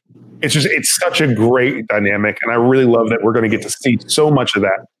 It's such a great dynamic. And I really love that we're going to get to see so much of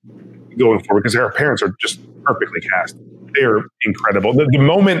that going forward, because her parents are just perfectly cast. They're incredible. The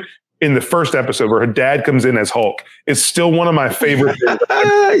moment in the first episode where her dad comes in as Hulk is still one of my favorite things.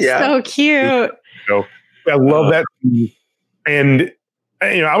 So cute. I love that. And,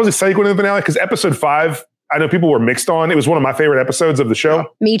 I was excited going to the finale because episode 5, I know people were mixed on. It was one of my favorite episodes of the show.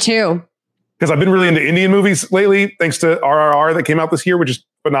 Me too. Because I've been really into Indian movies lately, thanks to RRR that came out this year, which is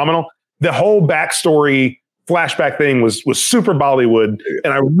phenomenal. The whole backstory flashback thing was super Bollywood,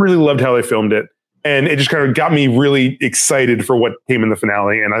 and I really loved how they filmed it. And it just kind of got me really excited for what came in the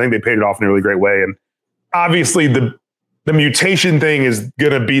finale. And I think they paid it off in a really great way. And obviously the mutation thing is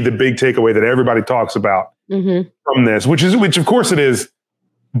going to be the big takeaway that everybody talks about from this, which of course it is.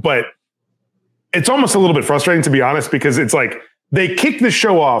 But it's almost a little bit frustrating, to be honest, because it's like they kicked the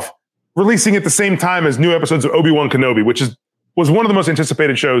show off releasing at the same time as new episodes of Obi-Wan Kenobi, which was one of the most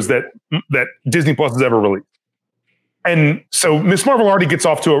anticipated shows that Disney Plus has ever released. And so Miss Marvel already gets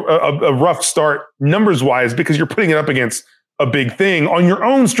off to a rough start numbers-wise because you're putting it up against a big thing on your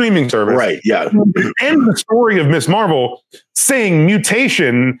own streaming service. Right, yeah. And the story of Miss Marvel saying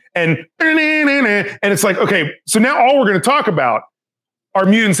mutation and it's like, okay, so now all we're going to talk about are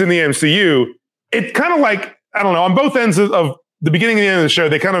mutants in the MCU. It's kind of like, I don't know, on both ends of the beginning and the end of the show,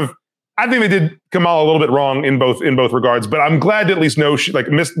 they kind of, I think they did Kamala a little bit wrong in both regards, but I'm glad to at least know she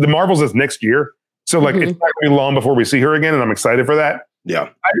the Marvels is next year. So like it's not going to be long before we see her again. And I'm excited for that. Yeah.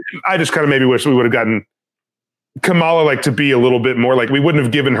 I just kind of maybe wish we would have gotten Kamala like to be a little bit more like, we wouldn't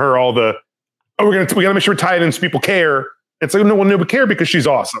have given her all the, we got to make sure we tie it in so people care. It's like, no one would care because she's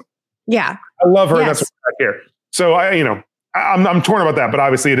awesome. Yeah. I love her. Yes. And that's what I care. So I'm torn about that, but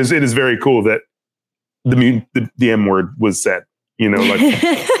obviously it is very cool that the M word was said, like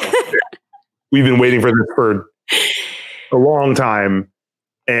we've been waiting for this for a long time,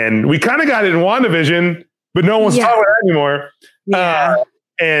 and we kind of got it in WandaVision, but no one's talking about it anymore. Yeah.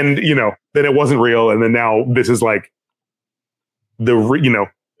 And then it wasn't real. And then now this is like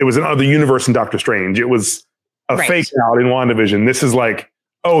it was another universe in Doctor Strange. It was a fake out in WandaVision. This is like,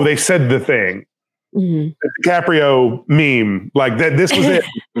 oh, they said the thing. Mm-hmm. The DiCaprio meme, like that. This was it.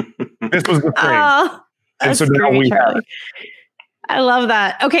 This was the thing. Oh, and so now we have it. I love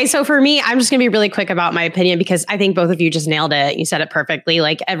that. Okay, so for me, I'm just going to be really quick about my opinion because I think both of you just nailed it. You said it perfectly.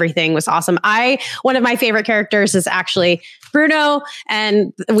 Like everything was awesome. One of my favorite characters is actually Bruno.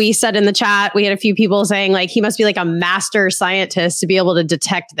 And we said in the chat, we had a few people saying like, he must be like a master scientist to be able to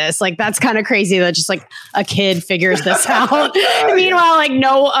detect this. Like, that's kind of crazy that just like a kid figures this out. Meanwhile, like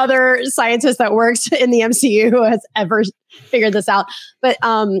no other scientist that works in the MCU has ever figured this out. But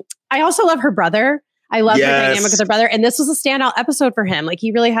I also love her brother. I love her dynamic with her brother. And this was a standout episode for him. Like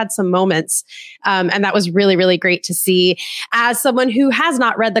he really had some moments. And that was really, really great to see. As someone who has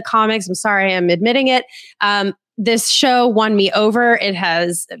not read the comics, I'm sorry, I'm admitting it. This show won me over. It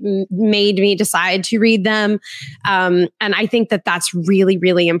has made me decide to read them. And I think that that's really,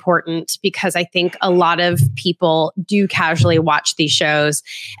 really important because I think a lot of people do casually watch these shows,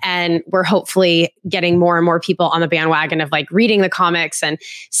 and we're hopefully getting more and more people on the bandwagon of like reading the comics and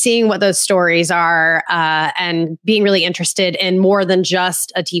seeing what those stories are, and being really interested in more than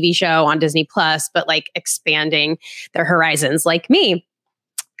just a TV show on Disney Plus, but like expanding their horizons like me.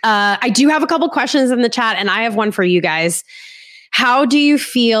 I do have a couple questions in the chat, and I have one for you guys. How do you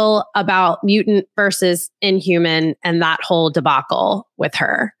feel about mutant versus inhuman and that whole debacle with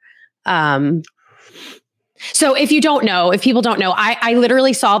her? So if people don't know, I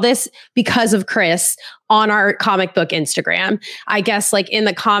literally saw this because of Chris on our comic book Instagram. I guess like in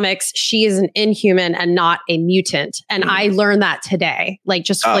the comics, she is an inhuman and not a mutant. And I learned that today, like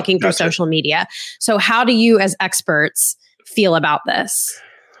just flicking through social media. So how do you as experts feel about this?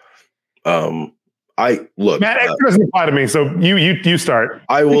 Matt, doesn't apply to me, so you start.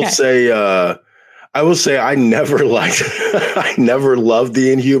 I will say I never liked I never loved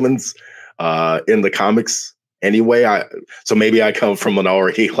the Inhumans in the comics anyway. So maybe I come from an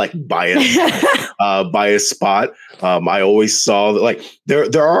already like biased spot. I always saw that like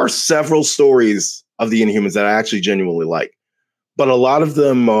there are several stories of the Inhumans that I actually genuinely like, but a lot of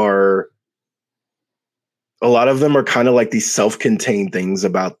them are kind of like these self-contained things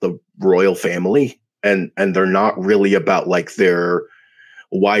about the royal family, and they're not really about like their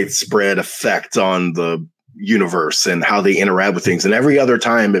widespread effect on the universe and how they interact with things. And every other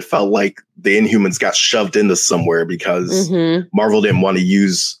time it felt like the Inhumans got shoved into somewhere because Marvel didn't want to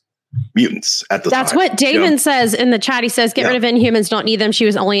use mutants at the time. That's what Damon says in the chat. He says, get rid of Inhumans, don't need them. She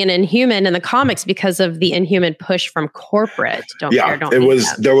was only an Inhuman in the comics because of the Inhuman push from corporate. Don't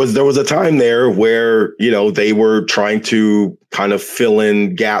there was a time there where, they were trying to kind of fill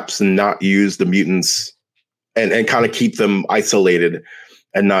in gaps and not use the mutants and kind of keep them isolated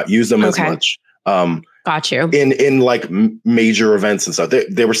and not use them as much. Got you. In like major events and stuff.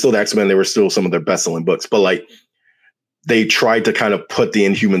 They were still the X-Men. They were still some of their best-selling books, but like, they tried to kind of put the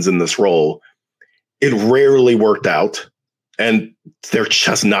Inhumans in this role. It rarely worked out, and they're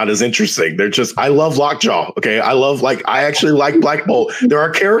just not as interesting. I love Lockjaw. Okay. I actually like Black Bolt. There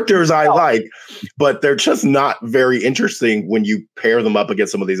are characters I like, but they're just not very interesting when you pair them up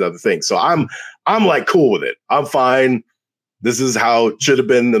against some of these other things. So I'm like cool with it. I'm fine. This is how it should have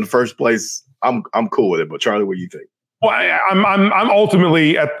been in the first place. I'm cool with it. But Charlie, what do you think? Well, I'm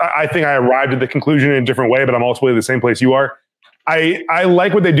ultimately, I think I arrived at the conclusion in a different way, but I'm ultimately the same place you are. I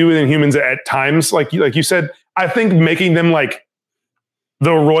like what they do with Inhumans at times. Like you said, I think making them like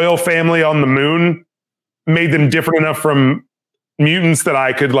the royal family on the moon made them different enough from mutants that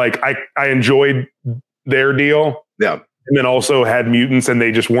I could I enjoyed their deal. Yeah. And then also had mutants and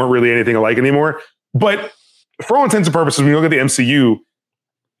they just weren't really anything alike anymore. But for all intents and purposes, when you look at the MCU,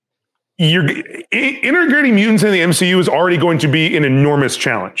 you're integrating mutants in the MCU is already going to be an enormous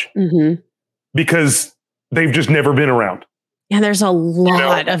challenge because they've just never been around. And there's a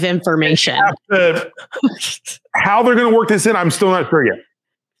lot of information. How they're going to work this in, I'm still not sure yet.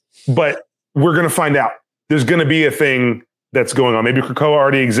 But we're going to find out. There's going to be a thing that's going on. Maybe Krakoa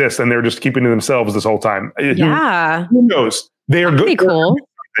already exists and they're just keeping to themselves this whole time. Yeah. Who knows? They are Pretty cool.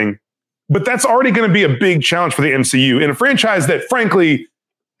 But that's already going to be a big challenge for the MCU in a franchise that, frankly,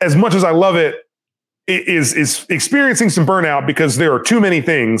 as much as I love it, is experiencing some burnout because there are too many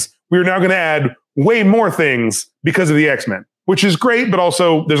things. We're now going to add way more things because of the X-Men, which is great, but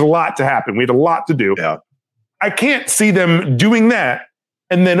also there's a lot to happen. We had a lot to do. Yeah. I can't see them doing that.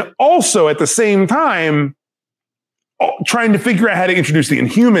 And then also at the same time, trying to figure out how to introduce the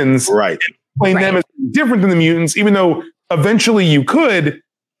Inhumans. Right. Explain them as different than the mutants, even though eventually you could.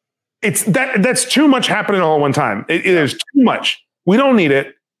 That's too much happening all at one time. It is too much. We don't need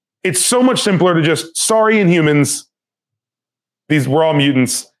it. It's so much simpler to just, sorry, Inhumans. We're all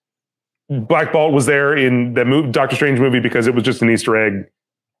mutants. Black Bolt was there in the Doctor Strange movie because it was just an Easter egg.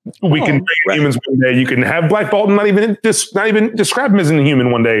 We can bring Inhumans one day. You can have Black Bolt and not even describe him as an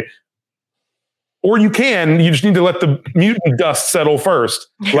Inhuman one day. Or you just need to let the mutant dust settle first.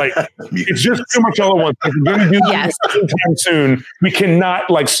 Like, it's just too much all at once. If we're going to do this sometime soon, we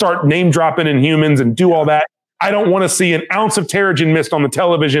cannot start name dropping Inhumans and do all that. I don't want to see an ounce of Terrigen Mist on the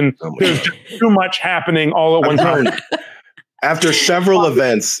television. There's just too much happening all at one time. After several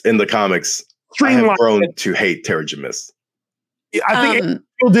events in the comics, I have grown to hate Terrigen Mist. I think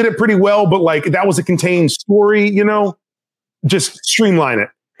people did it pretty well, but that was a contained story, just streamline it.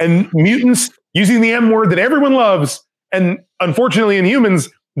 And mutants using the M word that everyone loves. And unfortunately in Humans,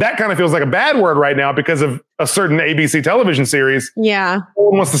 that kind of feels like a bad word right now because of a certain ABC television series. Yeah. No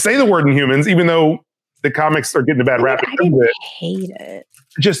one wants to say the word Inhumans, even though the comics are getting a bad rap. I didn't hate it.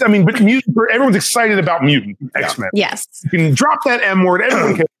 But everyone's excited about mutant X-Men. Yes. You can drop that M word.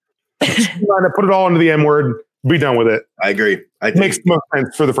 Everyone can put it all into the M word. Be done with it. I agree. I think makes the most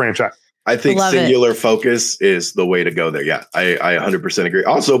sense for the franchise. I think singular focus is the way to go there. Yeah, I 100% agree.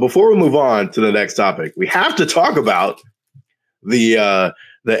 Also, before we move on to the next topic, we have to talk about the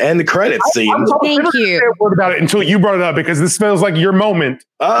end credits scene. Thank you. I word about it until you brought it up because this feels like your moment.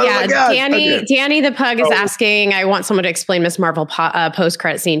 Oh yeah, my God. Danny the Pug is asking. I want someone to explain Miss Marvel post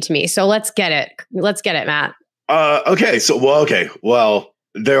credit scene to me. So let's get it. Let's get it, Matt. Okay. Well,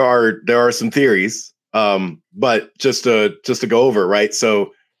 there are some theories. But just to go over, right?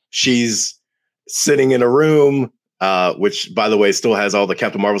 So she's sitting in a room, which by the way still has all the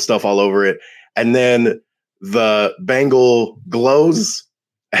Captain Marvel stuff all over it, and then the bangle glows,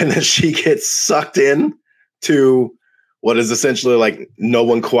 and then she gets sucked in to what is essentially no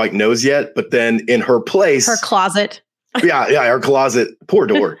one quite knows yet. But then in her place, her closet, her closet, poor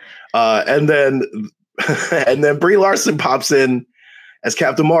door, and then Brie Larson pops in as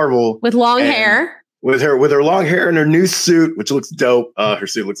Captain Marvel with long hair. With her long hair and her new suit, which looks dope. Her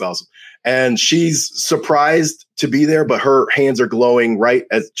suit looks awesome. And she's surprised to be there, but her hands are glowing right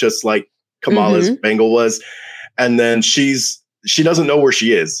as just like Kamala's bangle was. And then she doesn't know where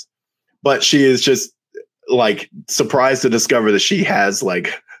she is, but she is just surprised to discover that she has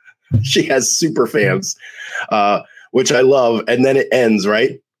super fans, which I love. And then it ends,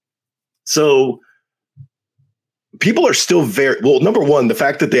 right? So people are still number one, the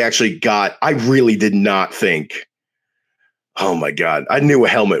fact that they actually I really did not think, oh my God, I knew a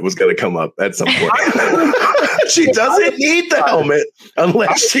helmet was going to come up at some point. She doesn't need the helmet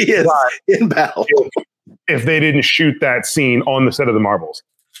unless she is in battle. If they didn't shoot that scene on the set of the Marvels.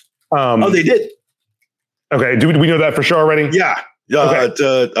 They did. Okay. Do we know that for sure already? Yeah.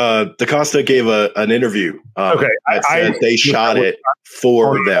 DaCosta gave an interview. That said they shot it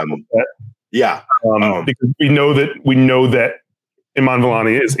for them. Yeah, because we know that Iman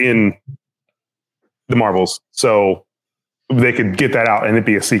Vellani is in the Marvels, so they could get that out and it'd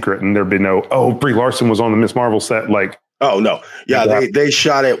be a secret, and there'd be no Brie Larson was on the Miss Marvel set. Oh no, yeah, they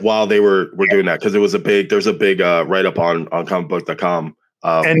shot it while they were doing that because there's a big write up on comicbook.com.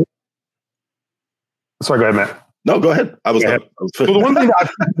 And sorry, go ahead, Matt. No, go ahead. I was well, the one thing that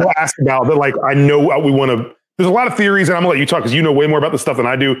I ask about that I know we want to. There's a lot of theories, and I'm gonna let you talk because you know way more about this stuff than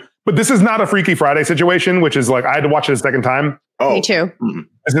I do. But this is not a Freaky Friday situation, which is I had to watch it a second time. Oh, me too.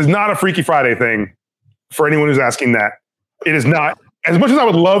 This is not a Freaky Friday thing for anyone who's asking that. It is not. As much as I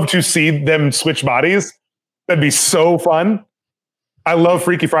would love to see them switch bodies, that'd be so fun. I love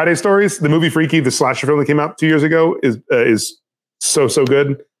Freaky Friday stories. The movie Freaky, the slasher film that came out 2 years ago, is so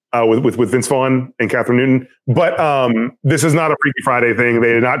good with Vince Vaughn and Catherine Newton. But this is not a Freaky Friday thing.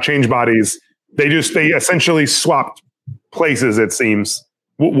 They did not change bodies. They essentially swapped places, it seems.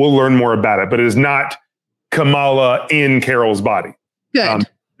 We'll learn more about it, but it is not Kamala in Carol's body. Good.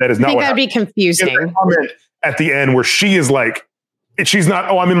 That is not. I think that'd be confusing. Comment at the end where she is she's not.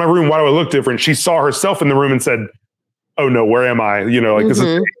 Oh, I'm in my room. Why do I look different? She saw herself in the room and said, "Oh no, where am I?" This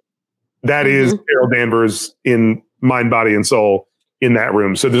is that is Carol Danvers in mind, body, and soul in that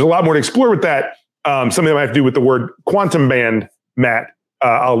room. So there's a lot more to explore with that. Something that might have to do with the word quantum band, Matt.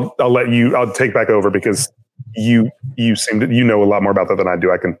 I'll take back over because you seem to know a lot more about that than I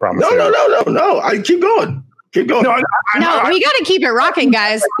do. I can promise. No. I keep going. Keep going. No, we got to keep it rocking,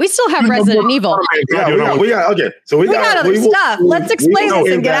 guys. We still have Resident Evil. Yeah, we got okay. So we got other stuff. Let's explain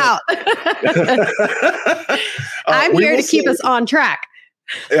this and get out. I'm here to keep us on track.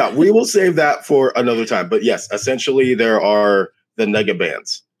 Yeah, we will save that for another time. But yes, essentially there are the nega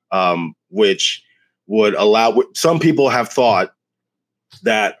bands, which would allow. Some people have thought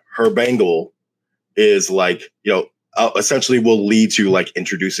that her bangle is like, essentially will lead to like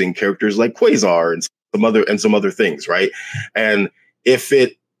introducing characters like Quasar and some other things, right? And if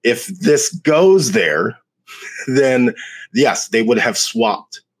this goes there, then yes, they would have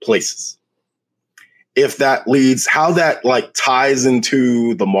swapped places. If that leads, how that like ties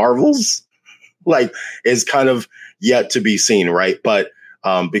into the Marvels, like is kind of yet to be seen, right? But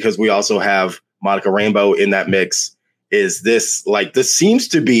because we also have Monica Rambeau in that mix, this seems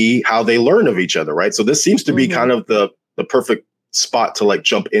to be how they learn of each other, right? So this seems to be kind of the perfect spot to like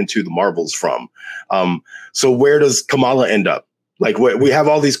jump into the Marvels from. So where does Kamala end up? Like we have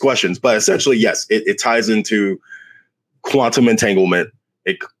all these questions, but essentially, yes, it ties into quantum entanglement.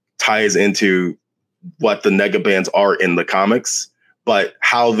 It ties into what the nega bands are in the comics, but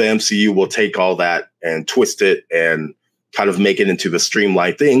how the MCU will take all that and twist it and kind of make it into the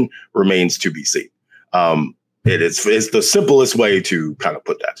streamlined thing remains to be seen. It's the simplest way to kind of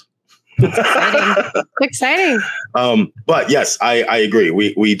put that. Exciting. But yes, I agree.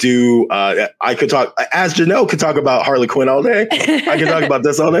 We do. I could talk, as Janelle could talk about Harley Quinn all day. I could talk about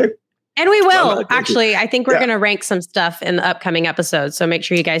this all day. And we will. Actually, I think we're going to rank some stuff in the upcoming episodes. So make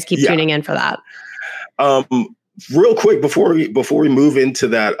sure you guys keep tuning in for that. Real quick, before we move into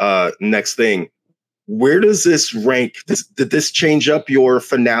that next thing, where does this rank? Did this change up your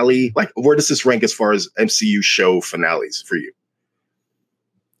finale? Like, where does this rank as far as MCU show finales for you?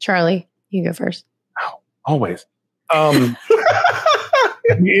 Charlie, you go first. Oh, always.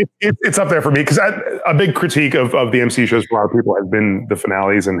 It's up there for me because a big critique of the MCU shows for a lot of people has been the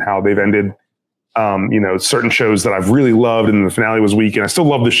finales and how they've ended. Certain shows that I've really loved and the finale was weak, and I still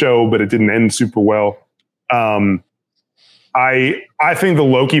love the show, but it didn't end super well. I think the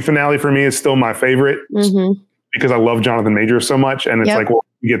Loki finale for me is still my favorite because I love Jonathan Majors so much, and it's like, well,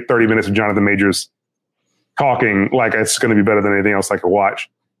 you get 30 minutes of Jonathan Majors talking, like it's going to be better than anything else I could watch.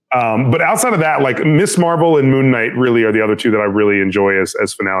 But outside of that, like Miss Marvel and Moon Knight really are the other two that I really enjoy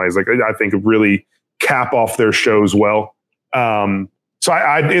as finales. Like I think really cap off their shows well. So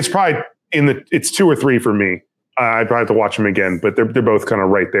it's probably it's 2 or 3 for me. I'd probably have to watch them again, but they're both kind of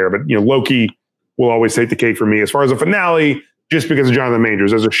right there. But Loki will always take the cake for me as far as a finale, just because of Jonathan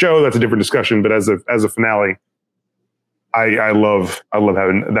Majors. As a show, that's a different discussion. But as a finale, I love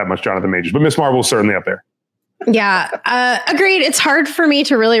having that much Jonathan Majors. But Miss Marvel's certainly up there. Yeah, agreed. It's hard for me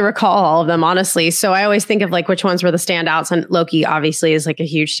to really recall all of them, honestly. So I always think of like which ones were the standouts, and Loki obviously is like a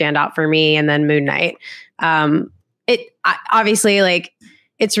huge standout for me, and then Moon Knight. Obviously like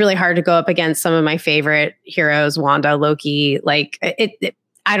it's really hard to go up against some of my favorite heroes, Wanda, Loki. Like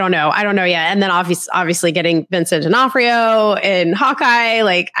I don't know yet. And then obviously getting Vincent D'Onofrio and Hawkeye,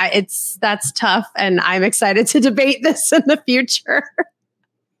 like that's tough, and I'm excited to debate this in the future.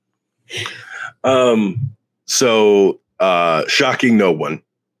 So, shocking no one.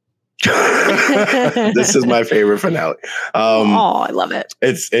 This is my favorite finale. I love it.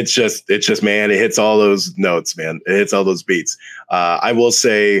 It's just, man, it hits all those notes, man. It hits all those beats. I will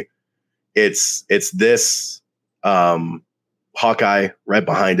say it's this, Hawkeye right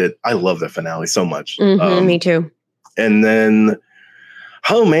behind it. I love that finale so much. Me too. And then,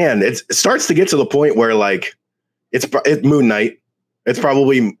 oh man, it starts to get to the point where like it's Moon Knight. It's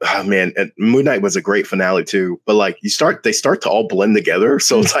probably, Moon Knight was a great finale too, but like they start to all blend together.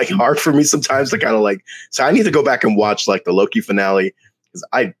 So it's like hard for me sometimes to kind of like, so I need to go back and watch like the Loki finale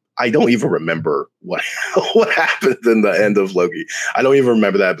because I don't even remember what happened in the end of Loki. I don't even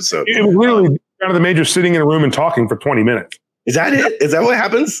remember that episode. It was literally Jonathan Majors sitting in a room and talking for 20 minutes. Is that it? Is that what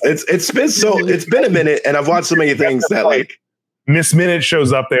happens? It's been a minute and I've watched so many things that like Miss Minute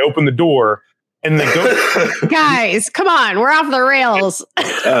shows up, they open the door, and they go, guys, come on, we're off the rails.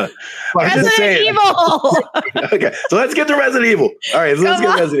 Resident Evil. Okay, so let's get to Resident Evil. All right, let's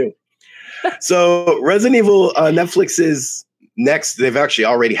get to Resident Evil. So Resident Evil, Netflix is next. They've actually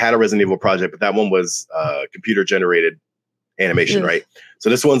already had a Resident Evil project, but that one was computer generated animation, right? So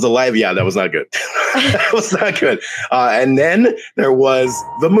this one's a live. Yeah, that was not good. That was not good. And then there was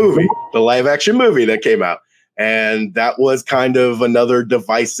the movie, the live action movie that came out, and that was kind of another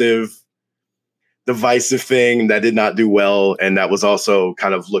divisive divisive thing that did not do well, and that was also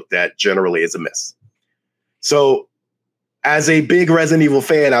kind of looked at generally as a miss. So as a big Resident Evil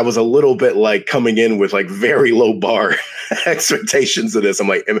fan, I was a little bit like coming in with like very low bar expectations of this. I'm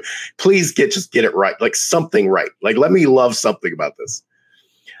like, please just get it right. Like something right. Like, let me love something about this.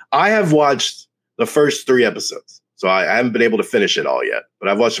 I have watched the first 3 episodes. So I haven't been able to finish it all yet, but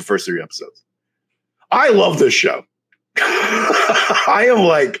I've watched the first 3 episodes. I love this show. I am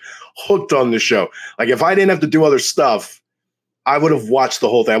like hooked on this show. Like if I didn't have to do other stuff, I would have watched the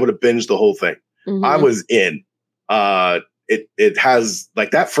whole thing. I would have binged the whole thing. Mm-hmm. I was in. It has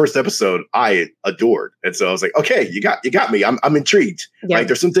like that first episode I adored. And so I was like, okay, you got me. I'm intrigued. Yep. Like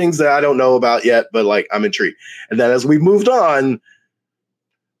there's some things that I don't know about yet, but like I'm intrigued. And then as we moved on,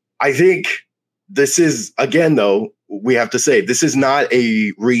 I think this is, again, though, we have to say this is not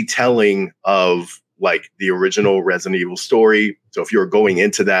a retelling of like the original Resident Evil story. So if you're going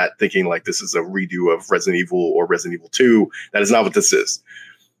into that thinking like this is a redo of Resident Evil or Resident Evil 2, that is not what this is.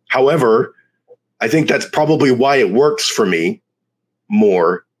 However, I think that's probably why it works for me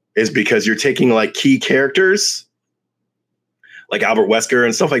more, is because you're taking like key characters like Albert Wesker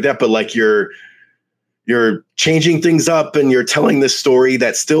and stuff like that, but like you're changing things up and you're telling this story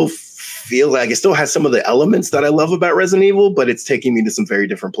that still feel like it still has some of the elements that I love about Resident Evil, but it's taking me to some very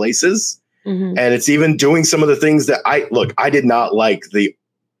different places. Mm-hmm. And it's even doing some of the things that I did not like the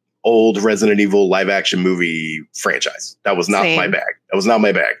old Resident Evil live action movie franchise. That was not my bag. That was not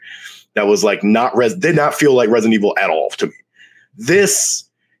my bag. That was like did not feel like Resident Evil at all to me. This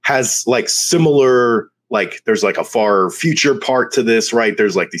has like similar, like there's like a far future part to this, right?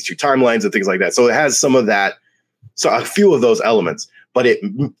 There's like these 2 timelines and things like that. So it has some of that. So a few of those elements, but it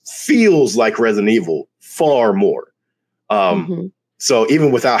feels like Resident Evil far more. Mm-hmm. So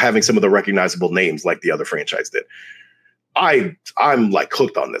even without having some of the recognizable names like the other franchise did, I'm like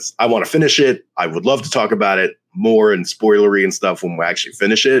hooked on this. I want to finish it. I would love to talk about it more and spoilery and stuff when we actually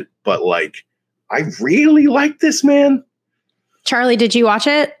finish it. But like, I really like this, man. Charlie, did you watch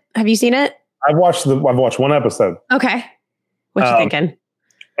it? Have you seen it? I've watched 1 episode. Okay. What you thinking?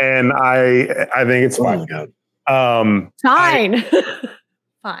 And I think it's fine. Fine.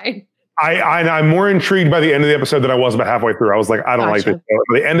 Fine. I'm more intrigued by the end of the episode than I was about halfway through. I was like, I don't like this.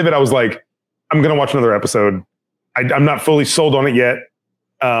 By the end of it, I was like, I'm going to watch another episode. I'm not fully sold on it yet.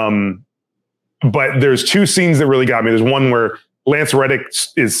 But there's 2 scenes that really got me. There's one where Lance Reddick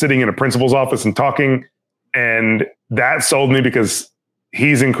is sitting in a principal's office and talking. And that sold me because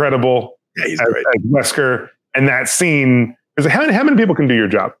he's incredible. Yeah, he's great. As Wesker. And that scene is like, how many people can do your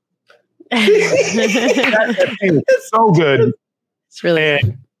job? that scene is so good. It's really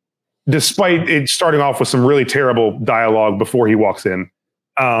good. Despite it starting off with some really terrible dialogue before he walks in.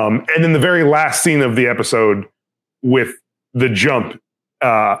 And then the very last scene of the episode with the jump,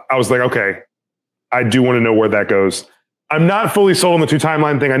 I was like, okay, I do want to know where that goes. I'm not fully sold on the 2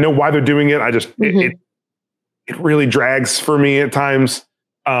 timeline thing. I know why they're doing it. I just, it really drags for me at times.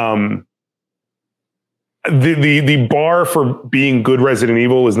 The bar for being good Resident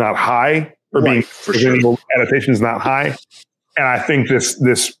Evil is not high, or being Resident Evil adaptation is not high. And I think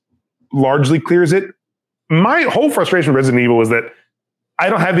this largely clears it. My whole frustration with Resident Evil is that I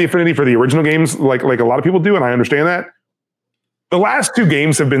don't have the affinity for the original games like a lot of people do, and I understand that. The last 2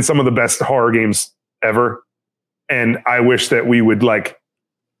 games have been some of the best horror games ever, and I wish that we would like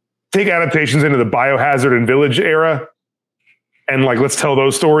take adaptations into the Biohazard and Village era, and like let's tell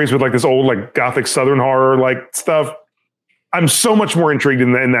those stories with like this old like gothic Southern horror like stuff. I'm so much more intrigued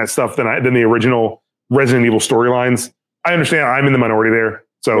in that stuff than the original Resident Evil storylines. I understand I'm in the minority there.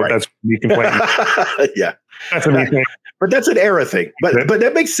 So that's me complaining. Yeah. That's a me thing. But that's an era thing. But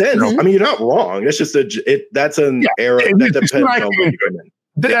that makes sense. Mm-hmm. I mean, you're not wrong. It's just that's an era that depends on what you come in.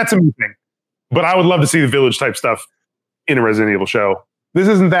 That's a me thing. But I would love to see the Village type stuff in a Resident Evil show. This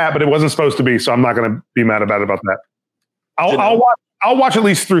isn't that, but it wasn't supposed to be, so I'm not going to be mad about that. I'll watch at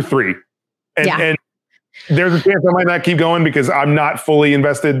least through 3. And there's a chance I might not keep going because I'm not fully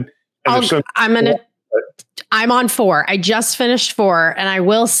invested. I'm on 4. I just finished 4, and I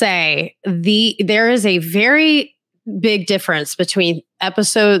will say there is a very big difference between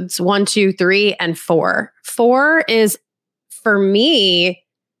episodes 1, 2, 3, and 4. 4 is, for me,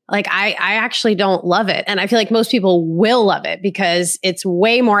 like I actually don't love it, and I feel like most people will love it because it's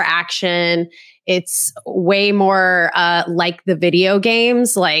way more action. It's way more like the video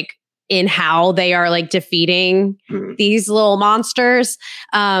games, like in how they are like defeating these little monsters.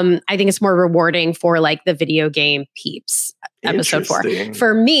 I think it's more rewarding for like the video game peeps. Episode 4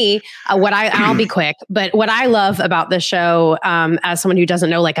 for me, I'll be quick, but what I love about the show, as someone who doesn't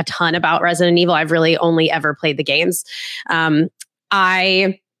know like a ton about Resident Evil, I've really only ever played the games.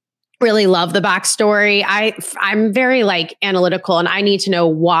 I really love the backstory. I'm very like analytical, and I need to know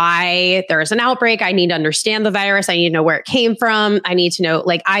why there's an outbreak. I need to understand the virus. I need to know where it came from. I need to know,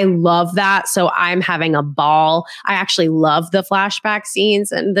 like, I love that. So I'm having a ball. I actually love the flashback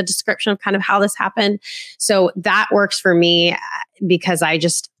scenes and the description of kind of how this happened. So that works for me because I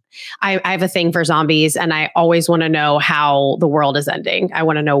have a thing for zombies, and I always want to know how the world is ending. I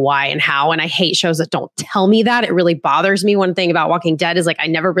want to know why and how. And I hate shows that don't tell me that. It really bothers me. One thing about Walking Dead is like, I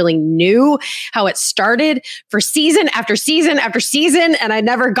never really knew how it started for season after season after season. And I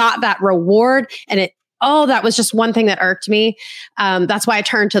never got that reward. And that was just one thing that irked me. That's why I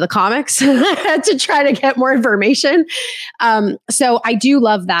turned to the comics to try to get more information. So I do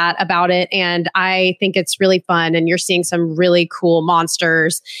love that about it. And I think it's really fun. And you're seeing some really cool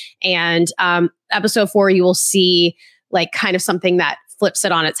monsters. And episode 4, you will see like kind of something that flips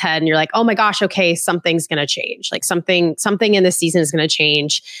it on its head. And you're like, oh my gosh, okay, something's going to change. Like something in this season is going to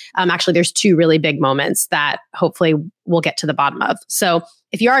change. Actually, there's 2 really big moments that hopefully we'll get to the bottom of. So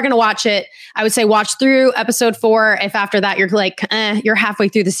if you are going to watch it, I would say watch through episode 4. If after that you're like, you're halfway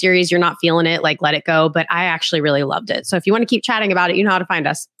through the series, you're not feeling it, like let it go. But I actually really loved it. So if you want to keep chatting about it, you know how to find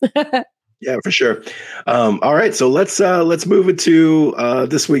us. Yeah, for sure. All right, so let's move into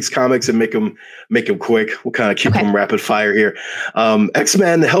this week's comics and make them quick. We'll kind of keep them rapid fire here.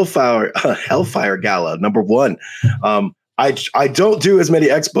 X-Men Hellfire Gala #1. I don't do as many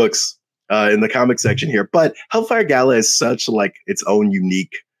X books in the comic section here, but Hellfire Gala is such like its own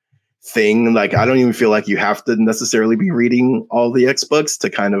unique thing. Like I don't even feel like you have to necessarily be reading all the X books to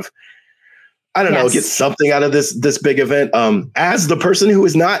kind of, I don't know, get something out of this big event. As the person who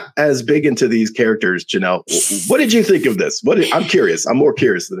is not as big into these characters, Janelle, what did you think of this? I'm curious. I'm more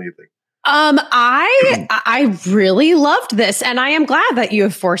curious than anything. I really loved this, and I am glad that you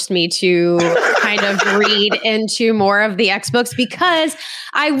have forced me to kind of read into more of the X books, because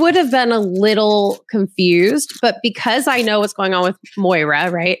I would have been a little confused, but because I know what's going on with Moira,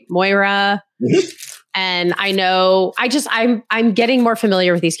 right? Moira. Mm-hmm. And I know I'm getting more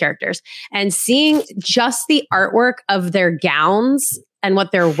familiar with these characters, and seeing just the artwork of their gowns and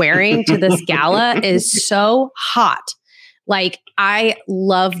what they're wearing to this gala is so hot. Like, I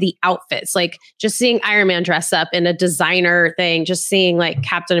love the outfits, like just seeing Iron Man dress up in a designer thing, just seeing like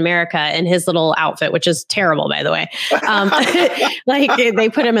Captain America in his little outfit, which is terrible, by the way. Like they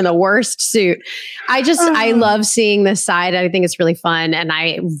put him in the worst suit. I love seeing this side. I think it's really fun. And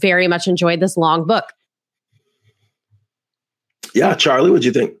I very much enjoyed this long book. Yeah. Charlie, what'd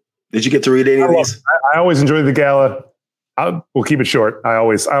you think? Did you get to read any of these? I always enjoy the gala. We'll keep it short. I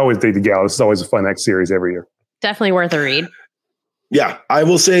always dig the gala. This is always a fun X series every year. Definitely worth a read. Yeah, I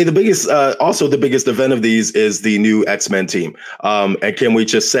will say the biggest event of these is the new X-Men team. And can we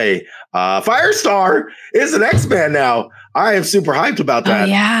just say, Firestar is an X-Men now? I am super hyped about that.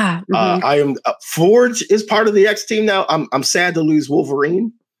 Oh, yeah. Mm-hmm. I am Forge is part of the X team now. I'm sad to lose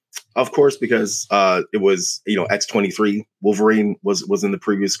Wolverine, of course, because it was, X-23 Wolverine was in the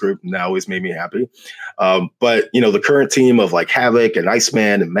previous group. Now it's made me happy. But the current team of like Havoc and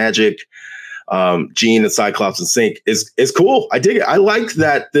Iceman and Magic, Jean and Cyclops and Sync is cool. I dig it. I like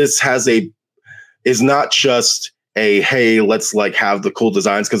that this is not just a, hey, let's like have the cool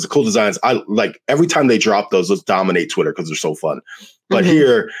designs, because the cool designs, I like every time they drop those dominate Twitter because they're so fun. But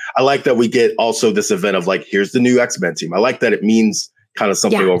here, I like that we get also this event of like, here's the new X-Men team. I like that it means kind of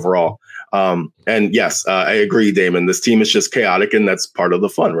something overall. And yes, I agree, Damon. This team is just chaotic, and that's part of the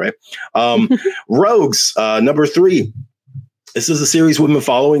fun, right? Rogues, #3. This is a series we've been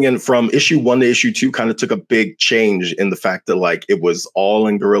following, and from issue 1 to issue 2 kind of took a big change in the fact that like it was all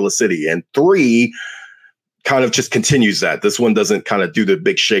in Gorilla City, and 3 kind of just continues that. This one doesn't kind of do the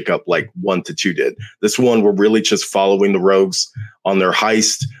big shakeup like 1 to 2 did. This one, we're really just following the Rogues on their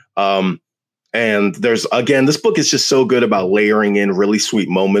heist. And this book is just so good about layering in really sweet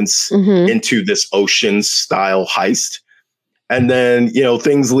moments into this ocean style heist. And then,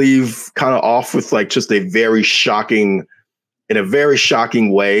 things leave kind of off with like just in a very shocking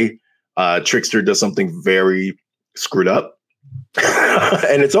way. Trickster does something very screwed up.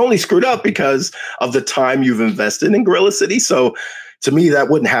 And it's only screwed up because of the time you've invested in Gorilla City. So to me, that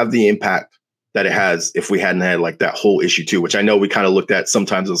wouldn't have the impact that it has if we hadn't had like that whole issue 2, which I know we kind of looked at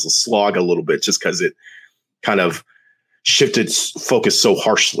sometimes as a slog a little bit, just because it kind of shifted focus so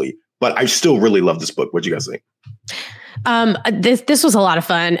harshly. But I still really love this book. What do you guys think? This was a lot of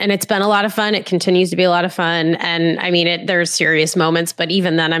fun, and it's been a lot of fun. It continues to be a lot of fun. And I mean, there's serious moments, but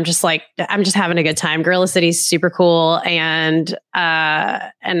even then I'm just having a good time. Gorilla City's super cool. And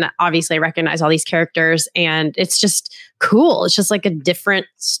obviously I recognize all these characters, and it's just cool. It's just like a different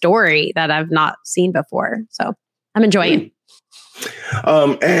story that I've not seen before. So I'm enjoying it.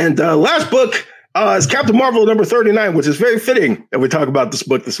 And last book is Captain Marvel number 39, which is very fitting that we talk about this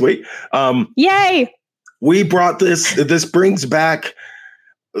book this week. Yay! We brought this. This brings back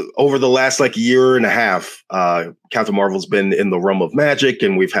over the last like year and a half. Captain Marvel's been in the realm of magic,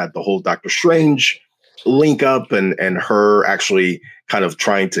 and we've had the whole Doctor Strange link up, and her actually kind of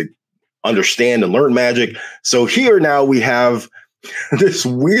trying to understand and learn magic. So here now we have this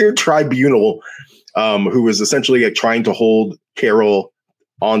weird tribunal who is essentially trying to hold Carol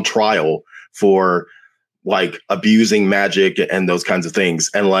on trial for like abusing magic and those kinds of things.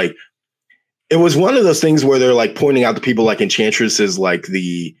 And like, it was one of those things where they're like pointing out to people like Enchantress is like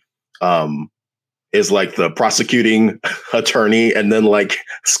the prosecuting attorney, and then like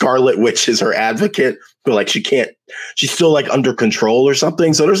Scarlet Witch is her advocate, but like she's still like under control or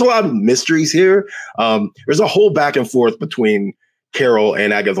something. So there's a lot of mysteries here. There's a whole back and forth between Carol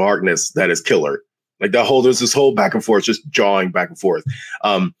and Agatha Harkness that is killer. Like there's this whole back and forth, just jawing back and forth.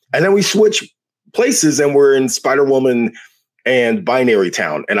 And then we switch places and we're in Spider-Woman and Binary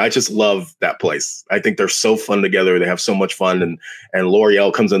Town. And I just love that place. I think they're so fun together. They have so much fun. And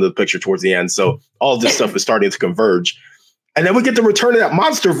L'Oreal comes into the picture towards the end. So all of this stuff is starting to converge. And then we get the return of that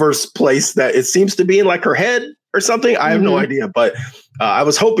Monsterverse place that it seems to be in like her head or something. I have no idea, but I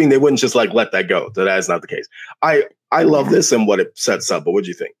was hoping they wouldn't just like let that go. That is not the case. I love this and what it sets up, but what do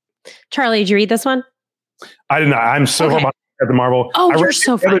you think? Charlie, did you read this one? I did not. I'm so far behind at the Marvel. Oh, you're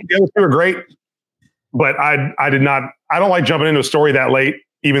so fun. The other two are great, but I did not. I don't like jumping into a story that late,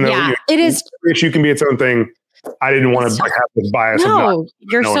 even though it is. Issue can be its own thing. I didn't want to have this bias. No,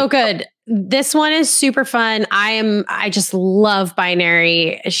 you're so good. This one is super fun. I just love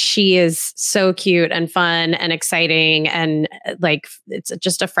Binary. She is so cute and fun and exciting, and like it's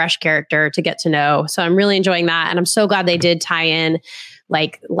just a fresh character to get to know. So I'm really enjoying that, and I'm so glad they did tie in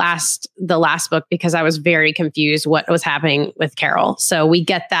like the last book, because I was very confused what was happening with Carol. So we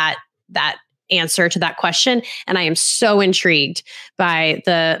get that answer to that question, and I am so intrigued by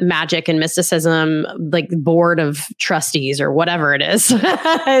the magic and mysticism like board of trustees or whatever it is.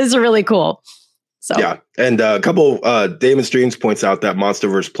 It's really cool. So yeah, and a couple Damon Streams points out that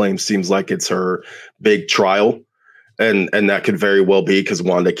Monsterverse Plane seems like it's her big trial. And that could very well be because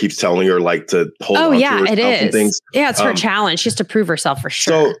Wanda keeps telling her like to hold on to herself it is. And things. Yeah, it's her challenge. She has to prove herself for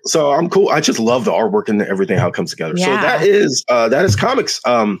sure. So I'm cool. I just love the artwork and everything, how it comes together. Yeah. So that is comics.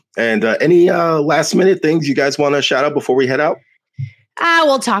 And any last minute things you guys want to shout out before we head out?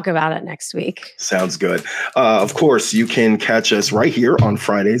 We'll talk about it next week. Sounds good. Of course, you can catch us right here on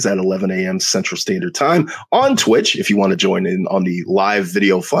Fridays at 11 a.m. Central Standard Time on Twitch if you want to join in on the live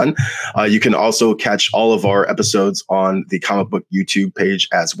video fun. You can also catch all of our episodes on the Comic Book YouTube page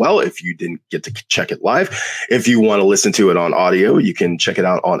as well if you didn't get to check it live. If you want to listen to it on audio, you can check it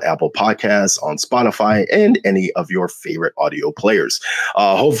out on Apple Podcasts, on Spotify, and any of your favorite audio players.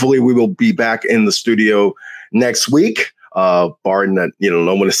 Hopefully, we will be back in the studio next week. Barring that,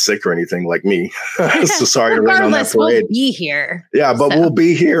 no one is sick or anything like me. So sorry to rain on that parade. We'll be here. Yeah, but we'll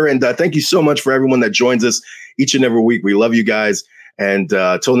be here. And thank you so much for everyone that joins us each and every week. We love you guys. And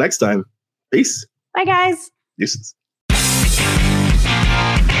till next time, peace. Bye, guys. Deuces.